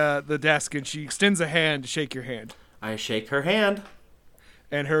desk, and she extends a hand to shake your hand. I shake her hand.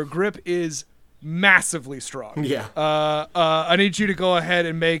 And her grip is massively strong. Yeah. I need you to go ahead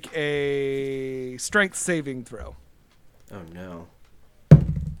and make a strength saving throw. Oh no.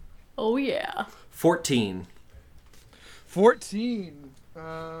 Oh yeah. 14. 14.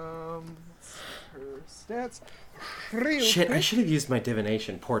 Her stats. Shit, I should have used my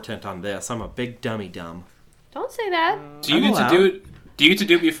divination portent on this. I'm a big dummy-dumb. Don't say that. Do you I'm get allowed. to do it? Do you get to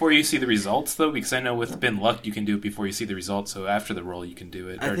do it before you see the results, though? Because I know with Bin Luck, you can do it before you see the results. So after the roll, you can do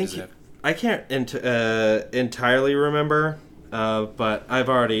it. I Or think does it have- I can't entirely remember, but I've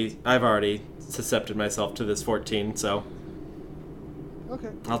already suscepted myself to this 14, so Okay.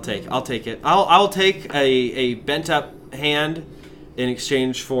 I'll take it. I'll take a bent up hand in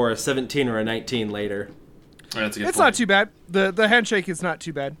exchange for a 17 or a 19 later. Oh, that's a good It's point. not too bad. The handshake is not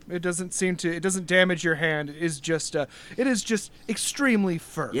too bad. It doesn't damage your hand. It is just extremely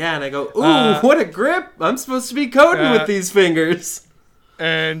firm. Yeah, and I go, ooh, what a grip! I'm supposed to be coding with these fingers.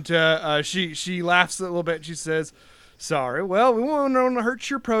 And she laughs a little bit. She says, "Sorry, well, we won't want to hurt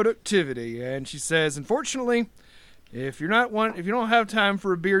your productivity." And she says, "Unfortunately, if you don't have time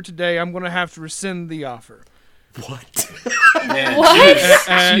for a beer today, I'm going to have to rescind the offer." What? Man, What?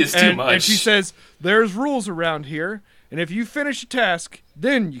 She is too much. And she says, "There's rules around here, and if you finish a task,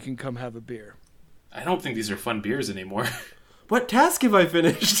 then you can come have a beer." I don't think these are fun beers anymore. What task have I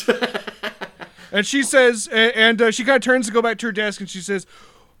finished? And she says, she kind of turns to go back to her desk, and she says,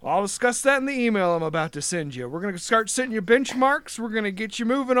 "I'll discuss that in the email I'm about to send you. We're going to start setting you benchmarks. We're going to get you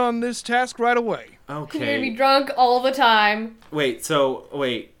moving on this task right away." You're gonna be Okay. drunk all the time. Wait.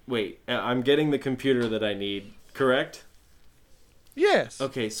 I'm getting the computer that I need, correct? Yes.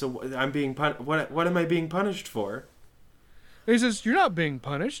 Okay, so I'm being what am I being punished for? And he says, "You're not being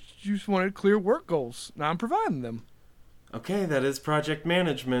punished. You just wanted clear work goals. Now I'm providing them." Okay, that is project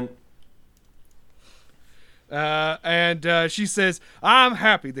management. She says, "I'm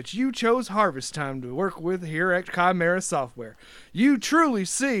happy that you chose Harvest Time to work with here at Chimera Software. You truly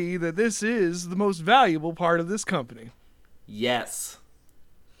see that this is the most valuable part of this company." Yes.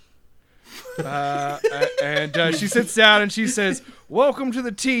 She sits down and she says, "Welcome to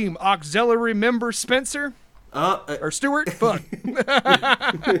the team, auxiliary member Spencer." Or Stewart. Fuck.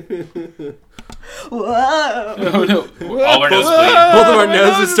 Whoa! Oh no! All our nose bleed. Both of our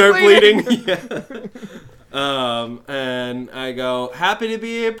noses nose is start bleeding. bleeding. Yeah. And I go, happy to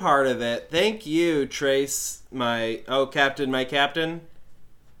be a part of it. Thank you, Trace, my captain.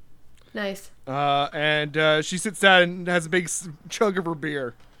 Nice. She sits down and has a big chug of her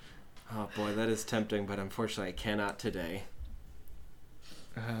beer. Oh boy, that is tempting, but unfortunately I cannot today.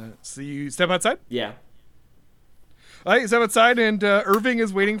 So you step outside? Yeah. All right, you step outside, and Irving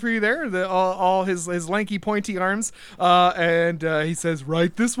is waiting for you there, all his lanky, pointy arms. And he says,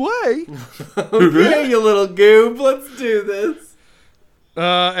 "Right this way." Okay, you little goob, let's do this.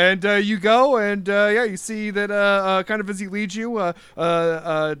 And you go, and you see that kind of as he leads you,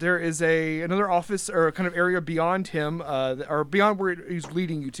 there is another office or kind of area beyond him, or beyond where he's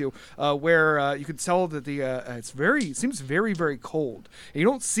leading you to, where you can tell that it seems very, very cold. And you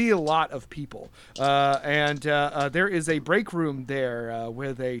don't see a lot of people, and there is a break room there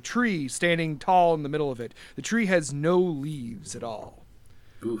with a tree standing tall in the middle of it. The tree has no leaves at all.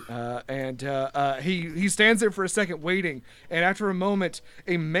 He stands there for a second waiting, and after a moment,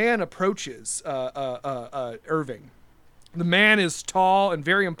 a man approaches Irving. The man is tall and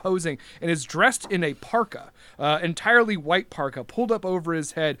very imposing and is dressed in a parka, entirely white parka, pulled up over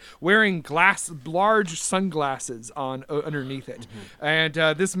his head, wearing large sunglasses on underneath it. And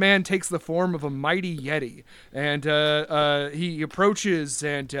this man takes the form of a mighty yeti. And he approaches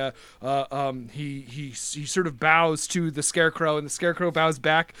and he sort of bows to the Scarecrow, and the Scarecrow bows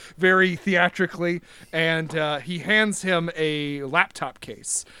back very theatrically. And he hands him a laptop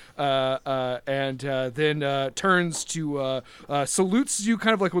case. And then turns to salutes you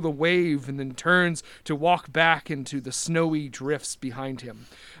kind of like with a wave, and then turns to walk back into the snowy drifts behind him.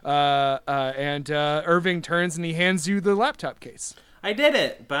 And Irving turns and he hands you the laptop case. I did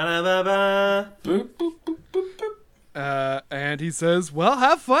it. Ba-da-ba-ba. Boop, boop, boop, boop, boop. And he says, "Well,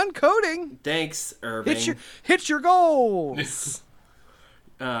 have fun coding. Thanks, Irving. Hit your goals."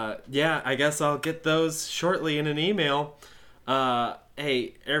 Yeah, I guess I'll get those shortly in an email.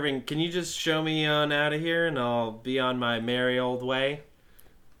 Hey, Irving, can you just show me on out of here, and I'll be on my merry old way?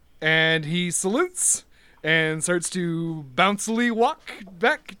 And he salutes and starts to bouncily walk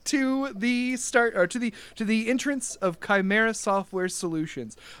back to the to the entrance of Chimera Software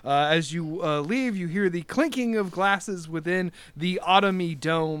Solutions. As you leave, you hear the clinking of glasses within the autumny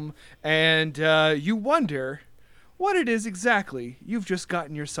dome, and you wonder what it is exactly you've just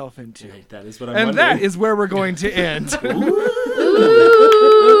gotten yourself into. Right, that is what I'm and wondering. that is where we're going to end. Ooh.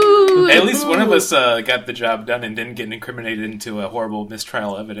 At least one of us got the job done and didn't get incriminated into a horrible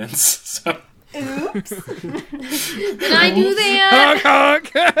mistrial evidence. So. Oops. Did I do that?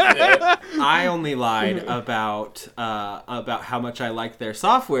 Honk, honk. I only lied about how much I liked their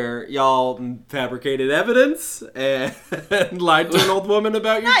software. Y'all fabricated evidence and lied to an old woman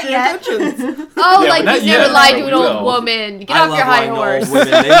about your Not true yet. intentions. Oh, Yeah, like but not you never yet. lied to an We old will. woman. Get I off love your high lying to horse. old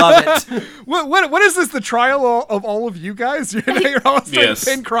women. They love it. What is this? The trial of all of you guys? You're all starting Yes. to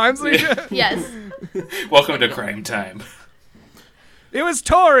pin crimes on each other? Yes. Welcome to crime time. It was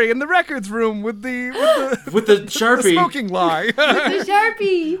Tori in the records room with the With the the Sharpie. smoking lie. The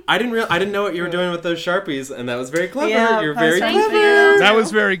Sharpie. I didn't know what you were doing with those Sharpies, and that was very clever. Yeah, You're I was very trying to clever. figure it out. That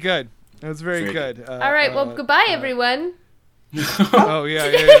was very good. That was very Very good. All right. Well, goodbye, everyone. Oh yeah.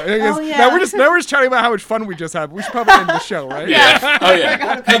 I guess- Oh, yeah. Now we're just chatting about how much fun we just had. We should probably end the show, right? Yeah. Oh,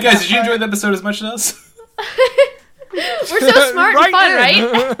 yeah. Hey, guys, did you enjoy the episode as much as us? We're so smart and fun,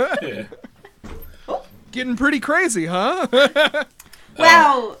 right? Yeah. Getting pretty crazy, huh?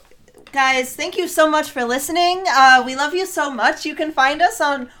 Wow. Guys, thank you so much for listening. We love you so much. You can find us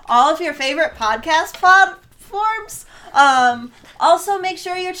on all of your favorite podcast platforms. Also, make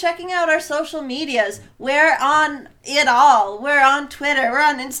sure you're checking out our social medias. We're on it all. We're on Twitter. We're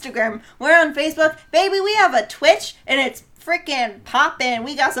on Instagram. We're on Facebook. Baby, we have a Twitch, and it's freaking poppin'.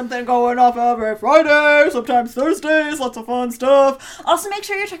 We got something going off every Friday, sometimes Thursdays, lots of fun stuff. Also, make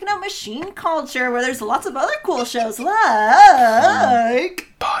sure you're checking out Machine Culture, where there's lots of other cool shows like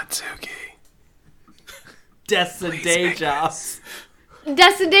Podzuki. Deaths and day jobs.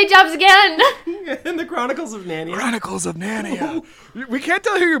 Destin Day Jobs again. And the Chronicles of Narnia. Chronicles of Narnia. We can't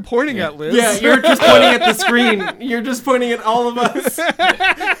tell who you're pointing at, Liz. Yeah, you're just pointing at the screen. You're just pointing at all of us.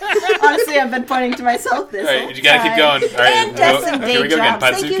 Honestly, I've been pointing to myself this All right, whole you gotta keep time. going. All right, And Deaths and here Day we go again.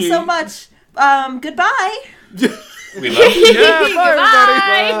 Jobs. Thank you Podzuki. so much. Goodbye. We love you. Yeah, bye,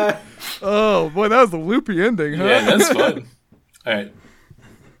 everybody. Goodbye. Oh boy, that was the loopy ending, huh? Yeah, that's fun. All right.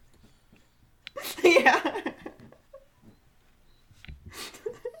 Yeah.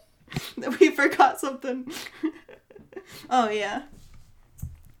 We forgot something. Oh, yeah.